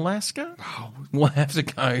in Alaska. We'll have to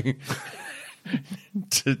go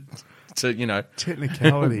to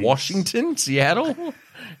Technicalities. Washington, Seattle,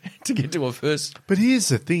 to get to a first. But here's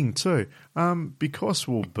the thing too. Because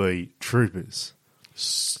we'll be troopers,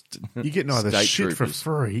 you're getting either State shit troopers.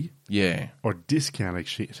 for free Yeah. or discounted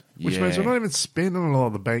shit, which Yeah. means we're not even spending a lot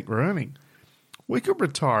of the bank we're earning. We could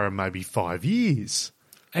retire in maybe 5 years.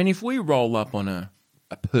 And if we roll up on a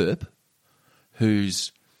perp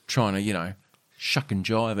who's trying to, shuck and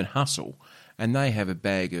jive and hustle, and they have a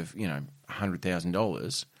bag of,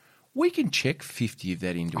 $100,000, we can check 50 of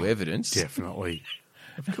that into evidence. Definitely.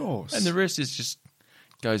 Of course. And the rest is just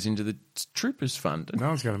goes into the troopers fund. no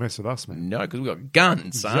one's going to mess with us, man. No, because we've got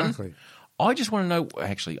guns, son. Exactly. I just want to know,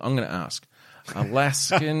 actually, I'm going to ask,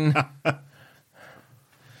 Alaskan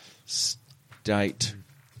State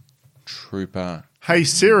Trooper Hey,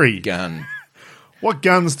 Siri, gun. what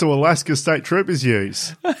guns do Alaska State Troopers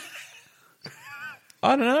use?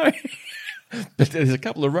 I don't know. But there's a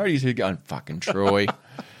couple of roadies who are going, fucking Troy.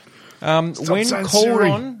 When saying called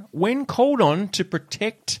Siri. when called on to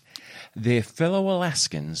protect their fellow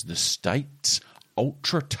Alaskans, the state's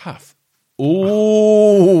ultra tough.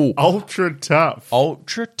 Ooh. Ultra tough.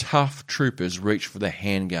 Ultra tough troopers reach for the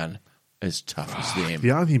handgun as tough as them.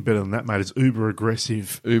 The only thing better than that, mate, is uber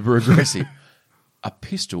aggressive. Uber aggressive. A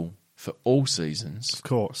pistol for all seasons Of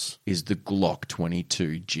course. is the Glock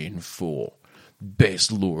 22 Gen 4.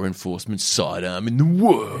 Best law enforcement sidearm in the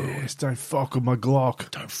world. Yes, don't fuck with my Glock.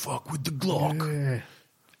 Don't fuck with the Glock. Yeah.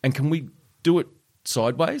 And can we do it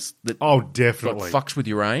sideways? That Oh, like, definitely. fucks with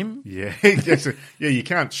your aim? Yeah. Yeah, you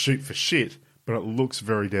can't shoot for shit, but it looks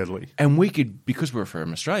very deadly. And we could, because we're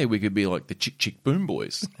from Australia, we could be like the Chick Chick Boom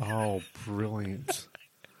Boys. Oh, brilliant.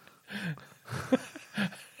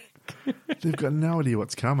 They've got no idea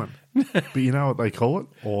what's coming. But you know what they call it?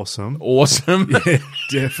 Awesome. Awesome. Yeah,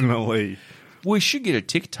 definitely. We should get a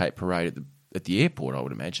ticker tape parade at the airport, I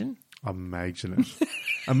would imagine. Imagine it.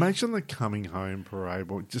 Imagine the coming home parade.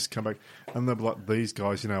 Will just come back and they'll be like, these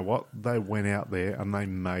guys, you know what? They went out there and they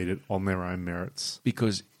made it on their own merits.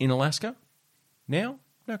 Because in Alaska, now,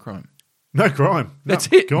 no crime. No crime. No, That's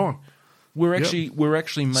it. Gone. We're actually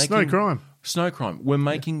making Snow crime. Snow crime. We're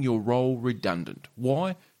making your role redundant.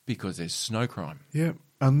 Why? Because there's snow crime. Yeah.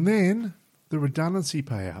 And then the redundancy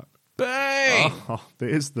payout. Bang! Oh,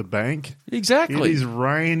 there's the bank. Exactly. It is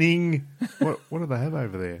raining. What do they have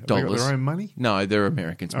over there? Have they got Dollars. their own money? No, they're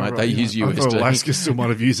Americans, mate. Oh, They right, use yeah. I thought USD. Alaska still might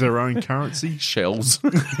have used their own currency. Shells.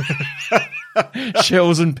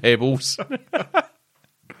 Shells and pebbles.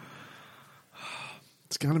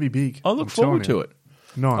 It's going to be big. I look forward to it.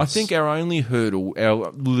 Nice. I think our only hurdle,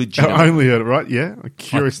 our legitimate... I only heard it, right? Yeah. I'm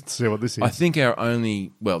curious to see what this is. I think our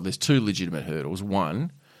only... Well, there's two legitimate hurdles.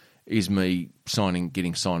 One is me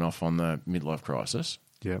getting sign-off on the midlife crisis.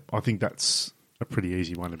 Yeah, I think that's a pretty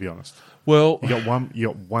easy one, to be honest. Well... You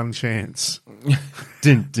got one chance.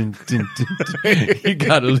 Dun, dun, dun, dun, dun. You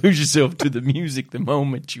got to lose yourself to the music the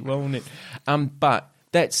moment you own it. But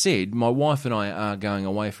that said, my wife and I are going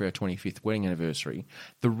away for our 25th wedding anniversary.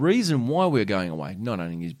 The reason why we're going away not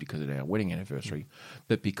only is because of our wedding anniversary,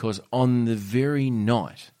 but because on the very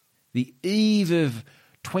night, the eve of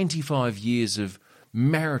 25 years of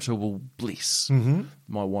marital bliss,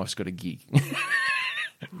 my wife's got a gig.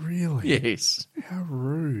 Really? Yes. How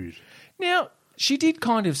rude. Now, she did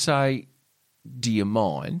kind of say, do you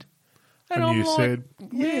mind? And I'm you like, said,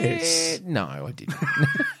 "Yeah." yes. No, I didn't.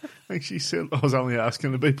 I think she said, I was only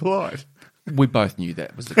asking to be polite. We both knew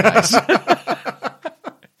that was the case.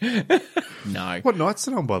 No. What night's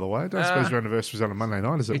it on, by the way? I don't suppose your anniversary's on a Monday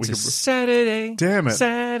night, is it? It's a Saturday. Damn it.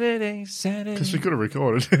 Saturday. Because we could have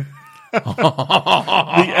recorded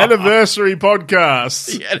the anniversary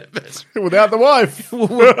podcast The anniversary. without the wife.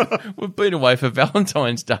 We've been away for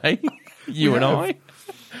Valentine's Day, you and have. I.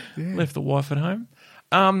 Yeah. Left the wife at home.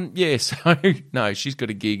 Yeah, so, no, she's got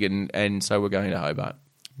a gig and so we're going to Hobart,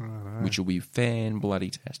 which will be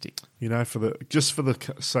fan-bloody-tastic. You know, for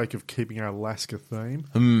the sake of keeping our Alaska theme,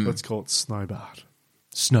 let's call it Snowbart.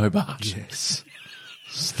 Snowbart. Yes.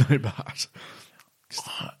 Snowbart.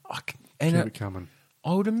 And Keep it coming.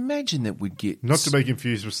 I would imagine that we'd get... Not to be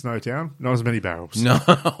confused with Snowtown. Not as many barrels. No.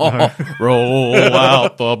 Roll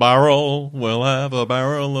out the barrel. We'll have a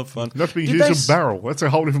barrel of fun. Not to be Did confused they with barrel. That's a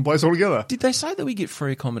whole different place altogether. Did they say that we get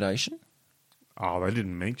free accommodation? Oh, they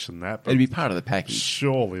didn't mention that. But It'd be part of the package.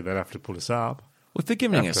 surely they'd have to put us up. Well, if they're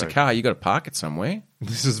giving us a Okay. car, you got to park it somewhere.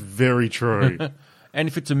 This is very true. And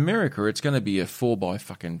if it's America, it's going to be a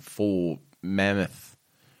 4x4 mammoth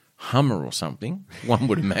Hummer or something. One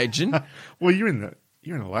would imagine. Well, you're in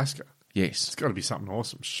Alaska. Yes, It's got to be something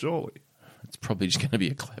awesome, surely. it's probably just going to be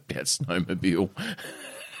a clapped out snowmobile.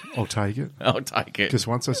 I'll take it. I'll take it Because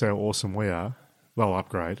once they say how awesome we are, they'll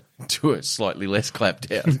upgrade. to a slightly less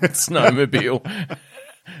clapped out snowmobile.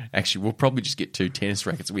 Actually, we'll probably just get two tennis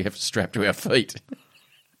rackets we have to strap to our feet.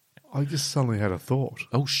 I just suddenly had a thought.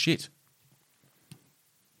 Oh shit!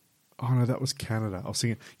 Oh, no, that was Canada. I was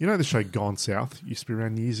thinking, you know the show Gone South used to be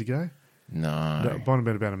around years ago? No. That might have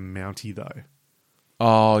been about a Mountie, though.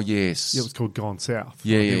 Oh yes. Yeah, it was called Gone South.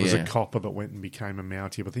 Yeah, yeah, It was yeah. a copper that went and became a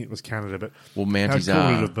Mountie. But I think it was Canada. But Well, how Mounties cool would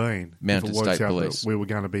are it have been Mounted if it worked State out Police. that we were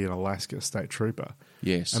going to be an Alaska state trooper?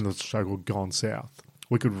 Yes. And the show called Gone South.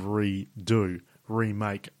 We could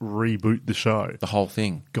remake, reboot the show. The whole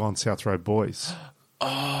thing. Gone South Road Boys.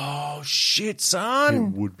 Oh shit, It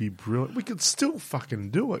son! would be brilliant. We could still fucking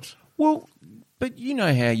do it. Well, but you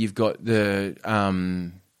know how you've got the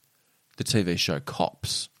TV show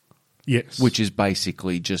Cops, Yes. which is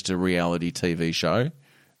basically just a reality TV show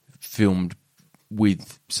filmed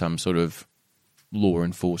with some sort of law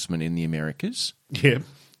enforcement in the Americas. Yeah.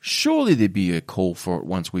 Surely there'd be a call for it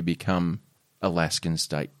once we become Alaskan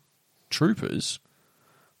state troopers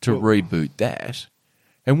to reboot that.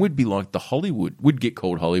 And we'd be like the Hollywood. We'd get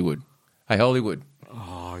called Hollywood. Hey, Hollywood.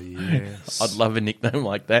 Oh, yes. I'd love a nickname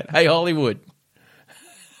like that. Hey, Hollywood.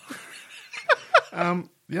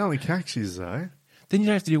 The only catch is, though, Then you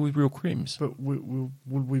don't have to deal with real crims. But would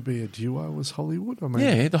we be a duo as Hollywood? I mean,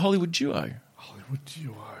 Yeah, the Hollywood duo. Hollywood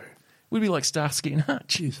duo. We'd be like Starsky and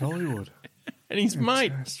Hutch Jeez, Hollywood. and his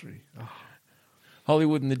mate. Fantastic. Oh.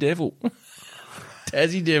 Hollywood and the Devil.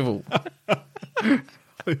 Tassie Devil.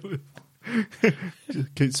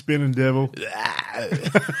 Just keep spinning, devil.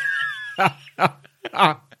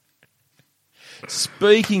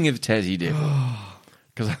 Speaking of Tassie Devil,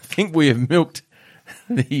 because I think we have milked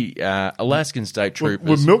the Alaskan state troopers.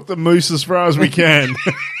 We'll milk the moose as far as we can.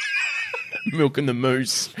 Milking the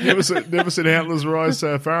moose. never said antlers rise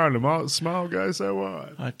so far and the smile goes so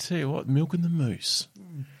wide. I tell you what, milking the moose.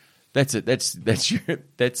 That's it. That's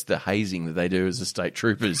the hazing that they do as the state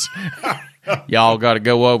troopers. Y'all got to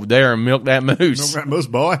go over there and milk that moose. Milk that moose,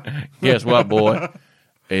 boy. Guess what, boy?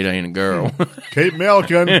 It ain't a girl. Keep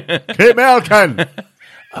milking. Keep milking.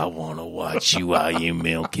 I want to watch you while you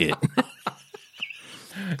milk it.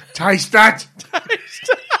 Taste that.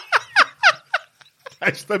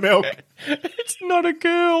 Taste the milk. It's not a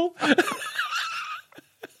girl.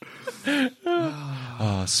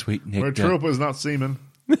 Oh, sweet nectar. We're troopers, not seamen.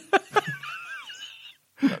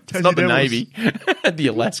 It's not the Navy. The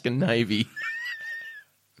Alaskan Navy.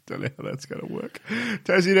 Don't know how that's going to work.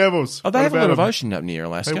 Tassie Devils. Oh, they What have a about lot of them? ocean up near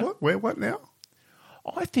Alaska. Hey, what? Where? What now?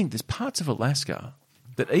 I think there's parts of Alaska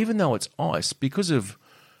that even though it's ice, because of,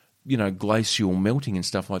 glacial melting and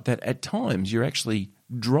stuff like that, at times you're actually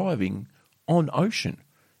driving on ocean.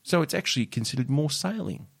 So it's actually considered more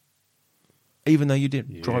sailing, even though you're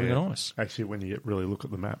driving on ice. Actually, when you really look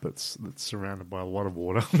at the map, it's surrounded by a lot of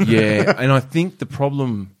water. Yeah, and I think the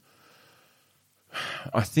problem,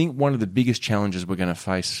 I think one of the biggest challenges we're going to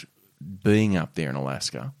face being up there in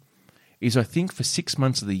Alaska is I think for 6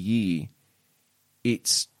 months of the year,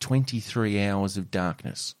 it's 23 hours of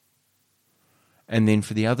darkness. And then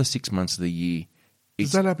for the other 6 months of the year,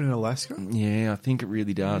 Does that happen in Alaska? yeah, I think it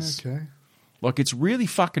really does. Okay. Like, it's really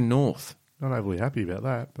fucking north. Not overly happy about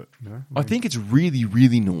that, but I think it's really,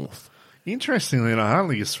 really north. Interestingly, and I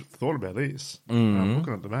only just thought about this. I'm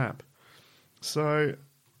looking at the map. So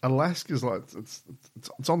Alaska's like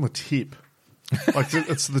it's on the tip, like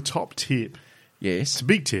it's the top tip. Yes. It's a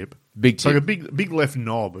big tip. Big It's like tip. a big left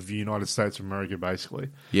knob of the United States of America, basically.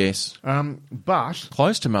 Yes. But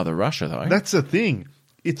Close to Mother Russia, though. that's the thing.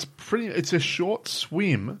 It's a short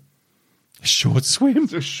swim. Short swim.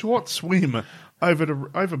 It's a short swim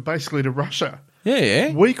over basically to Russia.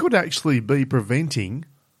 Yeah. We could actually be preventing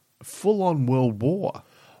a full-on world war.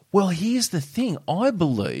 Well, here's the thing. I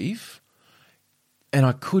believe, and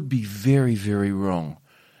I could be very, very wrong,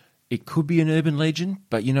 it could be an urban legend,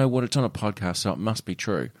 but you know what? It's on a podcast, so it must be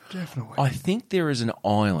true. Definitely. I think there is an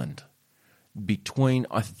island between,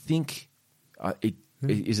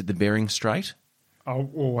 is it the Bering Strait?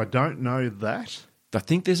 Oh, I don't know that. I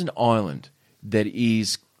think there's an island that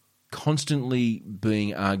is constantly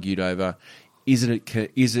being argued over. Is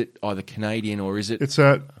it either Canadian or is it...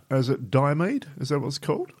 Is it Diomede? Is that what it's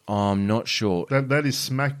called? I'm not sure. That is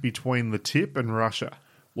smack between the tip and Russia.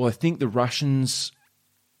 Well, I think the Russians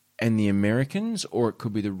and the Americans, or it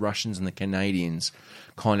could be the Russians and the Canadians,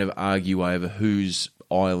 kind of argue over whose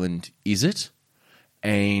island is it,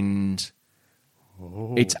 and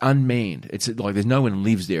it's unmanned. It's like there's no one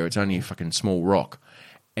lives there. It's only a fucking small rock.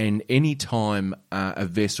 And any time a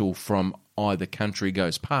vessel from either country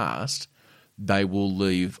goes past, they will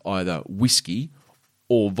leave either whiskey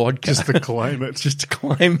or vodka. Just to claim it. Just to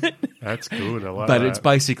claim it. That's good. I like But that. it's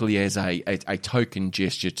basically as a token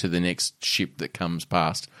gesture to the next ship that comes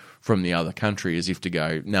past from the other country, as if to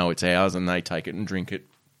go, no, it's ours, and they take it and drink it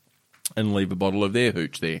and leave a bottle of their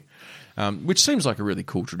hooch there, which seems like a really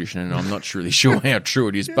cool tradition, and I'm not really sure how true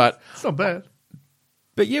it is. But It's not bad.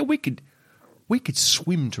 yeah, we could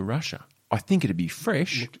swim to Russia. I think it'd be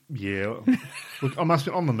fresh. Yeah. Look, I must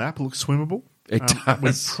be on the map. It looks swimmable. It We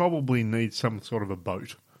does. probably need some sort of a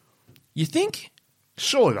boat. You think?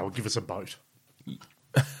 Surely they'll give us a boat.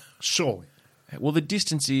 Surely. Well, the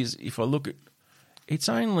distance is, if I look at, it's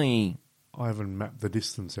only I haven't mapped the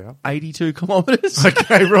distance out. 82 kilometres.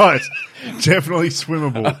 Okay, right. Definitely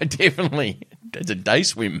swimmable. Definitely. It's a day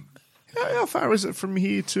swim. How far is it from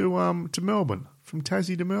here to Melbourne? From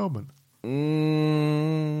Tassie to Melbourne?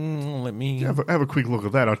 Let me... Have a quick look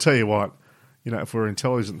at that. I'll tell you what. If we're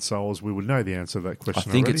intelligent souls, we would know the answer to that I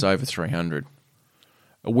question think already. it's over 300.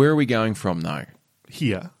 Where are we going from, though?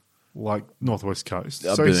 Here, like Northwest Coast.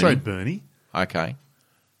 So Burnie. say Burnie. Okay.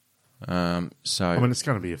 So I mean, it's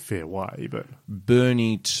going to be a fair way, but...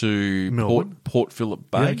 Burnie to Melbourne. Port Phillip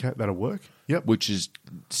Yeah, Bay, okay, that'll work. Yep. which is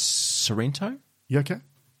Sorrento. Yeah, okay.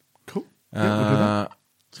 Cool. Yeah, we'll do that.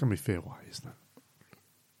 It's going to be a fair way, isn't it?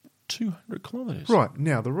 200 kilometres. Right.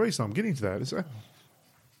 Now, the reason I'm getting to that is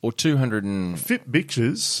or 200 and Fit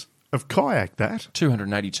bitches have kayaked that.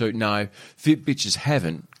 282. No, fit bitches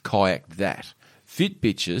haven't kayaked that. Fit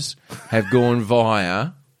bitches have gone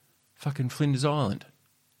via fucking Flinders Island.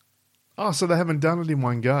 Oh, so they haven't done it in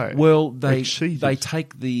one go. Well, they cheated.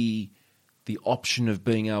 take the option of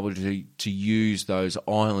being able to use those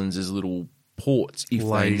islands as little ports if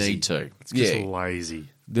Lazy. they need to. It's just lazy.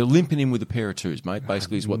 They're limping in with a pair of twos, mate.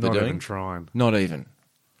 Basically, is what Not they're doing. even trying. Not even.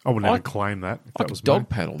 I would never claim that. If I that was could dog me.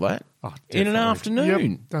 paddle that Oh, in an definitely.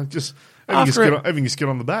 afternoon. Yep. No, just After even just get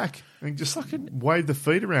on the back and just wave the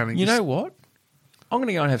feet around. And You just, know what? I'm going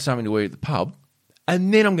to go and have something to eat at the pub,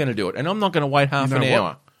 and then I'm going to do it. And I'm not going to wait half you know an what?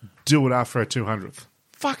 hour. Do it after our 200th.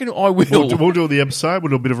 Fucking, I will. We'll do the episode.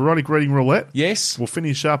 We'll do a bit of erotic reading roulette. Yes. We'll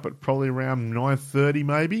finish up at probably around 9:30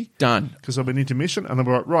 maybe. Done. Because I've been intermission. And then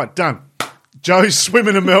we're like, right, done. Joe's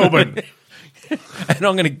swimming in Melbourne. And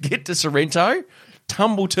I'm going to get to Sorrento,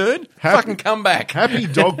 tumble turn, fucking come back. Happy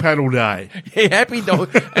dog paddle day. Yeah, happy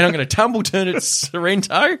dog. And I'm going to tumble turn at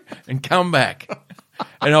Sorrento and come back.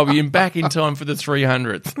 And I'll be back in time for the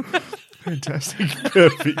 300th. Fantastic.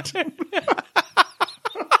 Perfect.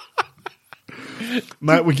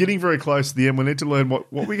 Mate, we're getting very close to the end. We need to learn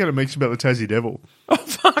what we're going to mix about the Tassie Devil. Oh,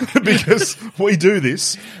 fuck. Because we do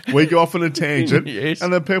this. We go off on a tangent. Yes.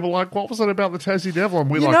 And then people are like, what was it about the Tassie Devil? And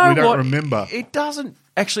we're You like, know we don't what? remember. It doesn't.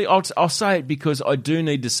 Actually, I'll say it because I do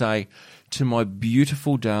need to say to my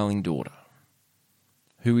beautiful, darling daughter,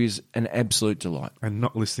 who is an absolute delight. And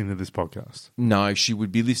not listening to this podcast. No, she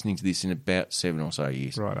would be listening to this in about 7 or so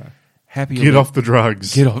years. Righto. Happy. Get off the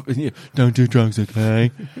drugs. Get off. Yeah, don't do drugs,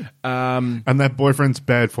 okay? And that boyfriend's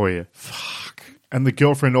bad for you. Fuck. And the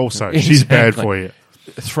girlfriend also. She's bad Exactly. for you.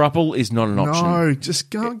 Thruple is not an option. No, just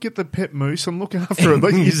go and get the pet moose and look after it.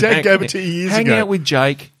 Like your dad gave it to you years Hang ago. out with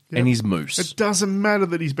Jake and his moose. It doesn't matter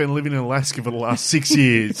that he's been living in Alaska for the last 6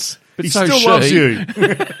 years. But he so still she. loves you.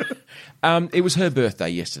 It was her birthday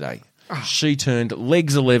yesterday. She turned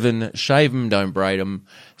legs 11, shave 'em, don't braid 'em.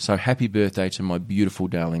 So happy birthday to my beautiful,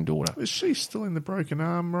 darling daughter. Is she still in the broken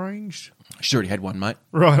arm range? She already had one, mate.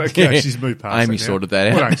 Right, okay, she's moved past Amy it now. sorted that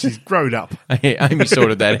out. Well, no, she's grown up. Yeah, Amy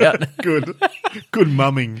sorted that out. Good. Good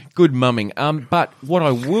mumming. Good mumming. But what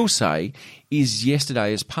I will say is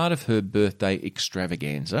yesterday, as part of her birthday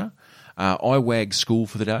extravaganza, I wagged school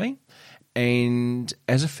for the day, and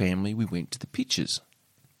as a family, we went to the pictures.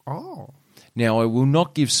 Oh. Now, I will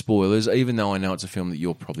not give spoilers, even though I know it's a film that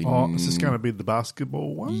you're probably... Oh, is this going to be the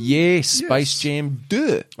basketball one? Yes, Space Jam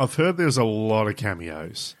 2. I've heard there's a lot of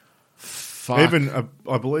cameos. Fuck. Even,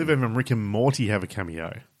 I believe even Rick and Morty have a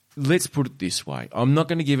cameo. Let's put it this way. I'm not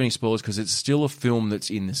going to give any spoilers because it's still a film that's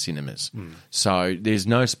in the cinemas. So there's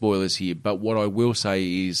no spoilers here. But what I will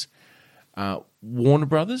say is Warner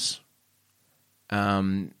Brothers,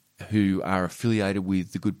 who are affiliated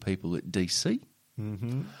with the good people at DC,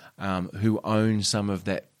 who own some of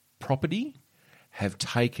that property, have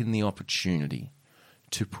taken the opportunity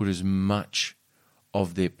to put as much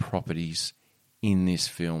of their properties in this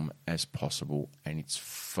film as possible, and it's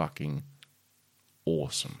fucking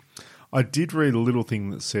awesome. I did read a little thing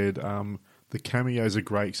that said the cameos are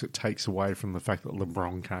great because it takes away from the fact that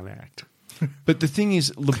LeBron can't act. But the thing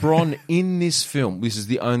is, LeBron in this film, this is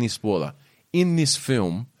the only spoiler, in this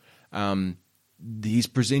film, he's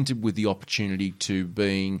presented with the opportunity to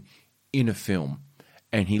being in a film,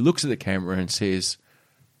 and he looks at the camera and says,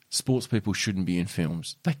 sports people shouldn't be in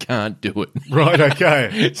films. They can't do it. Right,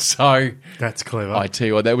 okay. So That's clever. I tell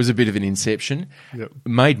you what, that was a bit of an inception. Yep.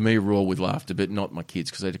 Made me roar with laughter, but not my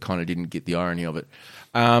kids because they kind of didn't get the irony of it.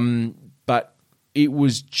 But it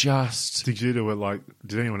was just... Did you do it like,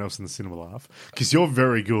 did anyone else in the cinema laugh? Because you're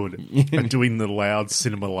very good at doing the loud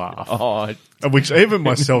cinema laugh. Oh, Which even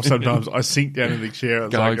myself sometimes, I sink down in the chair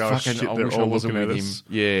and go, like, oh fucking, shit, I they're wish I all wasn't looking at with him. us.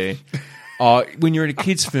 Yeah. When you're in a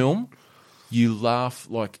kid's film, you laugh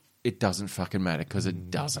like it doesn't fucking matter because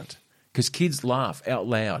it doesn't. Because kids laugh out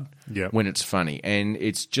loud Yep. when it's funny, and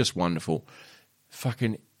it's just wonderful.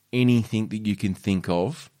 Fucking anything that you can think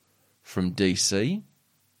of from DC,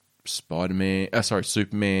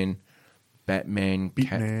 Superman, Batman,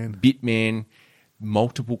 Bitman,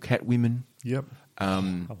 multiple Catwomen, Yep.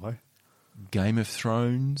 Hello. Game of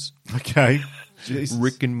Thrones, Okay. Jesus.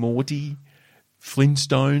 Rick and Morty,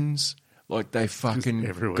 Flintstones. Like, they fucking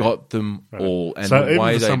everywhere. got them Right. all. And So the even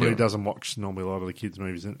way for they somebody do who it, doesn't watch normally a lot of the kids'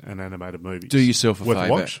 movies and animated movies, do yourself a worth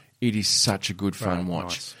favour. watch? It is such a good fun Right, watch.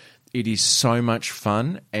 nice. It is so much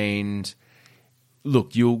fun, and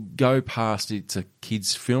look, you'll go past it's a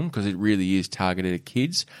kids' film because it really is targeted at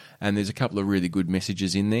kids, and there's a couple of really good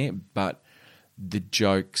messages in there, but the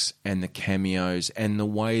jokes and the cameos and the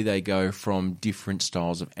way they go from different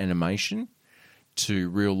styles of animation to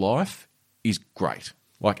real life is great.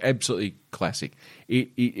 Like, absolutely classic.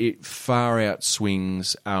 It far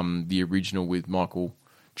outswings the original with Michael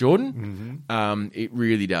Jordan. It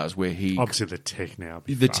really does, where he... Obviously, the tech now.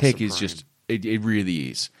 The tech is just... It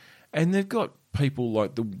really is. And they've got people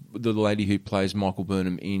like the lady who plays Michael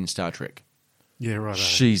Burnham in Star Trek. Yeah, right.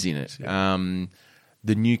 She's in it. Yeah.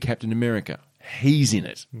 The new Captain America, he's in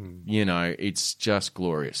it. You know, it's just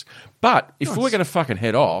glorious. But if we're going to fucking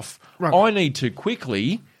head off, Right. I need to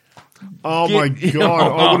quickly... Oh my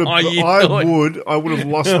god! I would have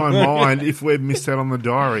lost my mind if we'd missed out on the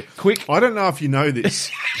diary. Quick. I don't know if you know this.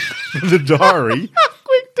 The diary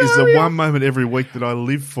is the one moment every week that I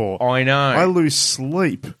live for. I know. I lose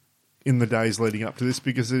sleep in the days leading up to this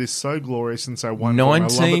because it is so glorious and so wonderful. and I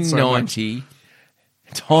love it so much. 1990.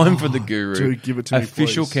 Time for the guru. Dude, give it to me,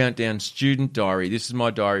 Official please. countdown student diary. This is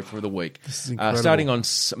my diary for the week. This is incredible. Starting on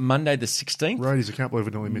Monday the 16th. Roadies, I can't believe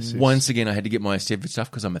we nearly missed this. Once again, I had to get my Stedford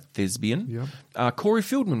stuff because I'm a thespian. Yep. Corey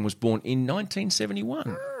Fieldman was born in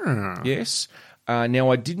 1971. Yes.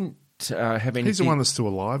 Now, I didn't have anything... He's the one that's still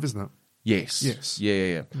alive, isn't it? Yes. Yes.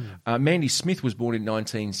 Yeah. Mandy Smith was born in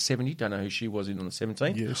 1970. Don't know who she was in on the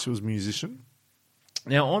 17th. Yeah, she was a musician.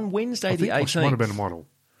 Now, on Wednesday I the think 18th... she might have been a model.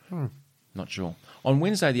 Not sure. On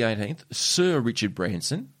Wednesday the 18th, Sir Richard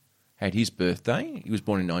Branson had his birthday. He was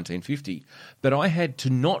born in 1950. But I had to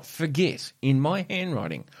not forget, in my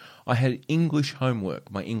handwriting, I had English homework.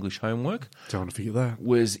 My English homework Don't want to forget that.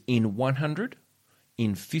 was in 100,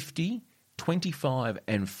 in 50, 25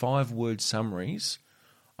 and 5-word summaries.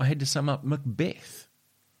 I had to sum up Macbeth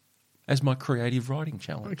as my creative writing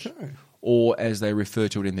challenge. Okay. Or as they refer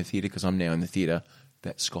to it in the theatre, because I'm now in the theatre,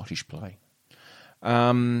 that Scottish play.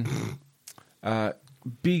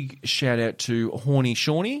 Big shout out to Horny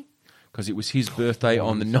Shawnee, because it was his birthday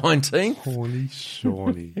on the 19th. Horny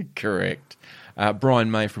Shawnee. Correct. Brian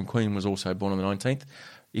May from Queen was also born on the 19th.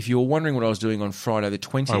 If you were wondering what I was doing on Friday the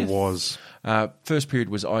 20th... I was. First period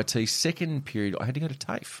was IT. Second period, I had to go to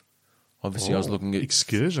TAFE. Obviously, I was looking at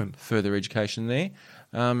excursion. Further education there.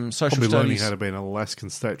 Social Probably learning studies... how to be an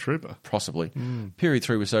Alaskan state trooper. Possibly. Period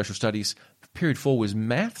 3 was social studies. Period 4 was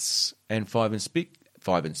maths. And 5 and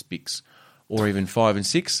 6, or even 5 and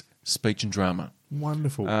 6, speech and drama.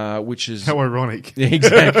 Wonderful. Which is... How ironic.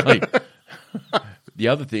 Exactly. The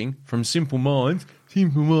other thing, from Simple Minds,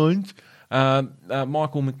 Michael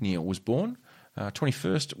McNeil was born.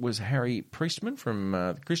 21st was Harry Priestman from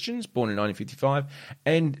the Christians, born in 1955.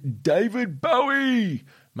 And David Bowie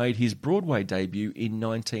made his Broadway debut in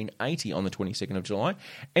 1980 on the 22nd of July.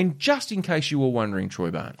 And just in case you were wondering,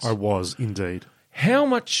 Troy Barnes, I was, indeed. how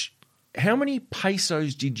many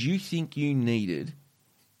pesos did you think you needed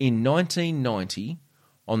in 1990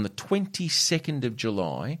 on the 22nd of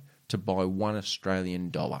July to buy $1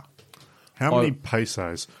 Australian? How many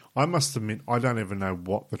pesos? I must admit, I don't even know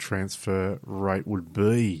what the transfer rate would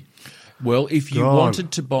be. Well, if you God,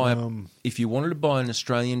 wanted to buy an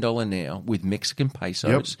Australian dollar now with Mexican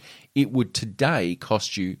pesos, it would today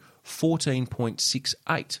cost you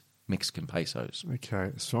 14.68 Mexican pesos.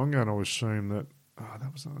 Okay, so I'm going to assume that... Oh,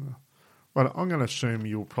 that was... Right, I'm going to assume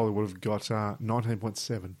you probably would have got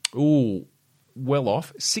 19.7. Ooh, well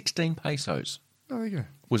off. 16 pesos Oh, there you go.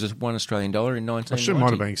 was $1 Australian dollar in 1990. I should might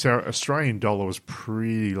have been. So Australian dollar was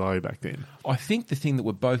pretty low back then. I think the thing that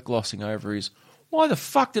we're both glossing over is, why the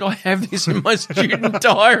fuck did I have this in my student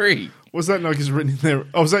diary? Was that not just written in there?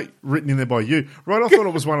 Oh, was that written in there by you? Right, I thought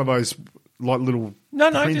it was one of those like little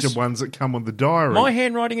printed just ones that come on the diary. my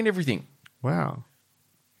handwriting and everything. Wow.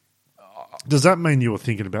 Does that mean you were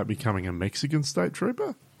thinking about becoming a Mexican state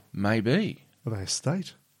trooper? Maybe. Are they a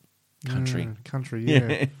state? Country. Country,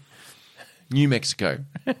 yeah. New Mexico.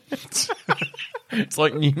 It's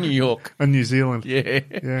like New York. And New Zealand. Yeah.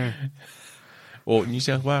 Yeah. Or New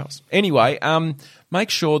South Wales. Anyway, make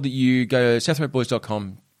sure that you go to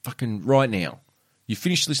southroadboys.com fucking right now. You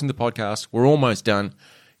finished listening to the podcast. We're almost done.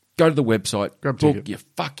 Go to the website. Grab a book ticket. your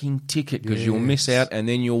fucking ticket because you'll Yes. miss out and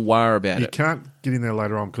then you'll worry about You it. can't get in there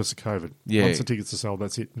later on because of COVID. Yeah. Once the tickets are sold,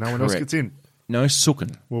 that's it. No one else Correct. gets in. No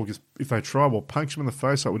sooking. Well, if they try, we'll punch them in the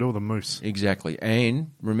face like we do all the moose. Exactly.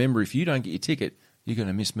 And remember, if you don't get your ticket, you're going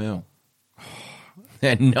to miss Merle.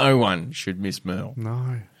 And no one should miss Merle.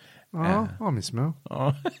 No. Oh, I miss Mel.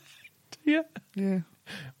 Oh, do you? Yeah.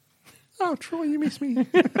 Oh, Troy, you miss me.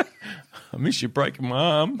 I miss you breaking my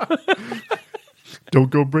arm. Don't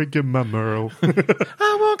go breaking my Merle.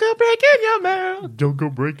 I won't go breaking your Merle. Don't go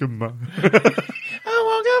breaking my... I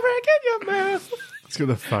won't go breaking your Merle. Let's get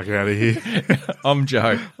the fuck out of here. I'm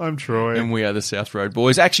Joe. I'm Troy. And we are the South Road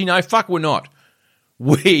Boys. Actually, no, fuck, we're not.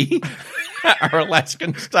 We are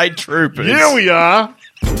Alaskan State Troopers. Yeah, we are.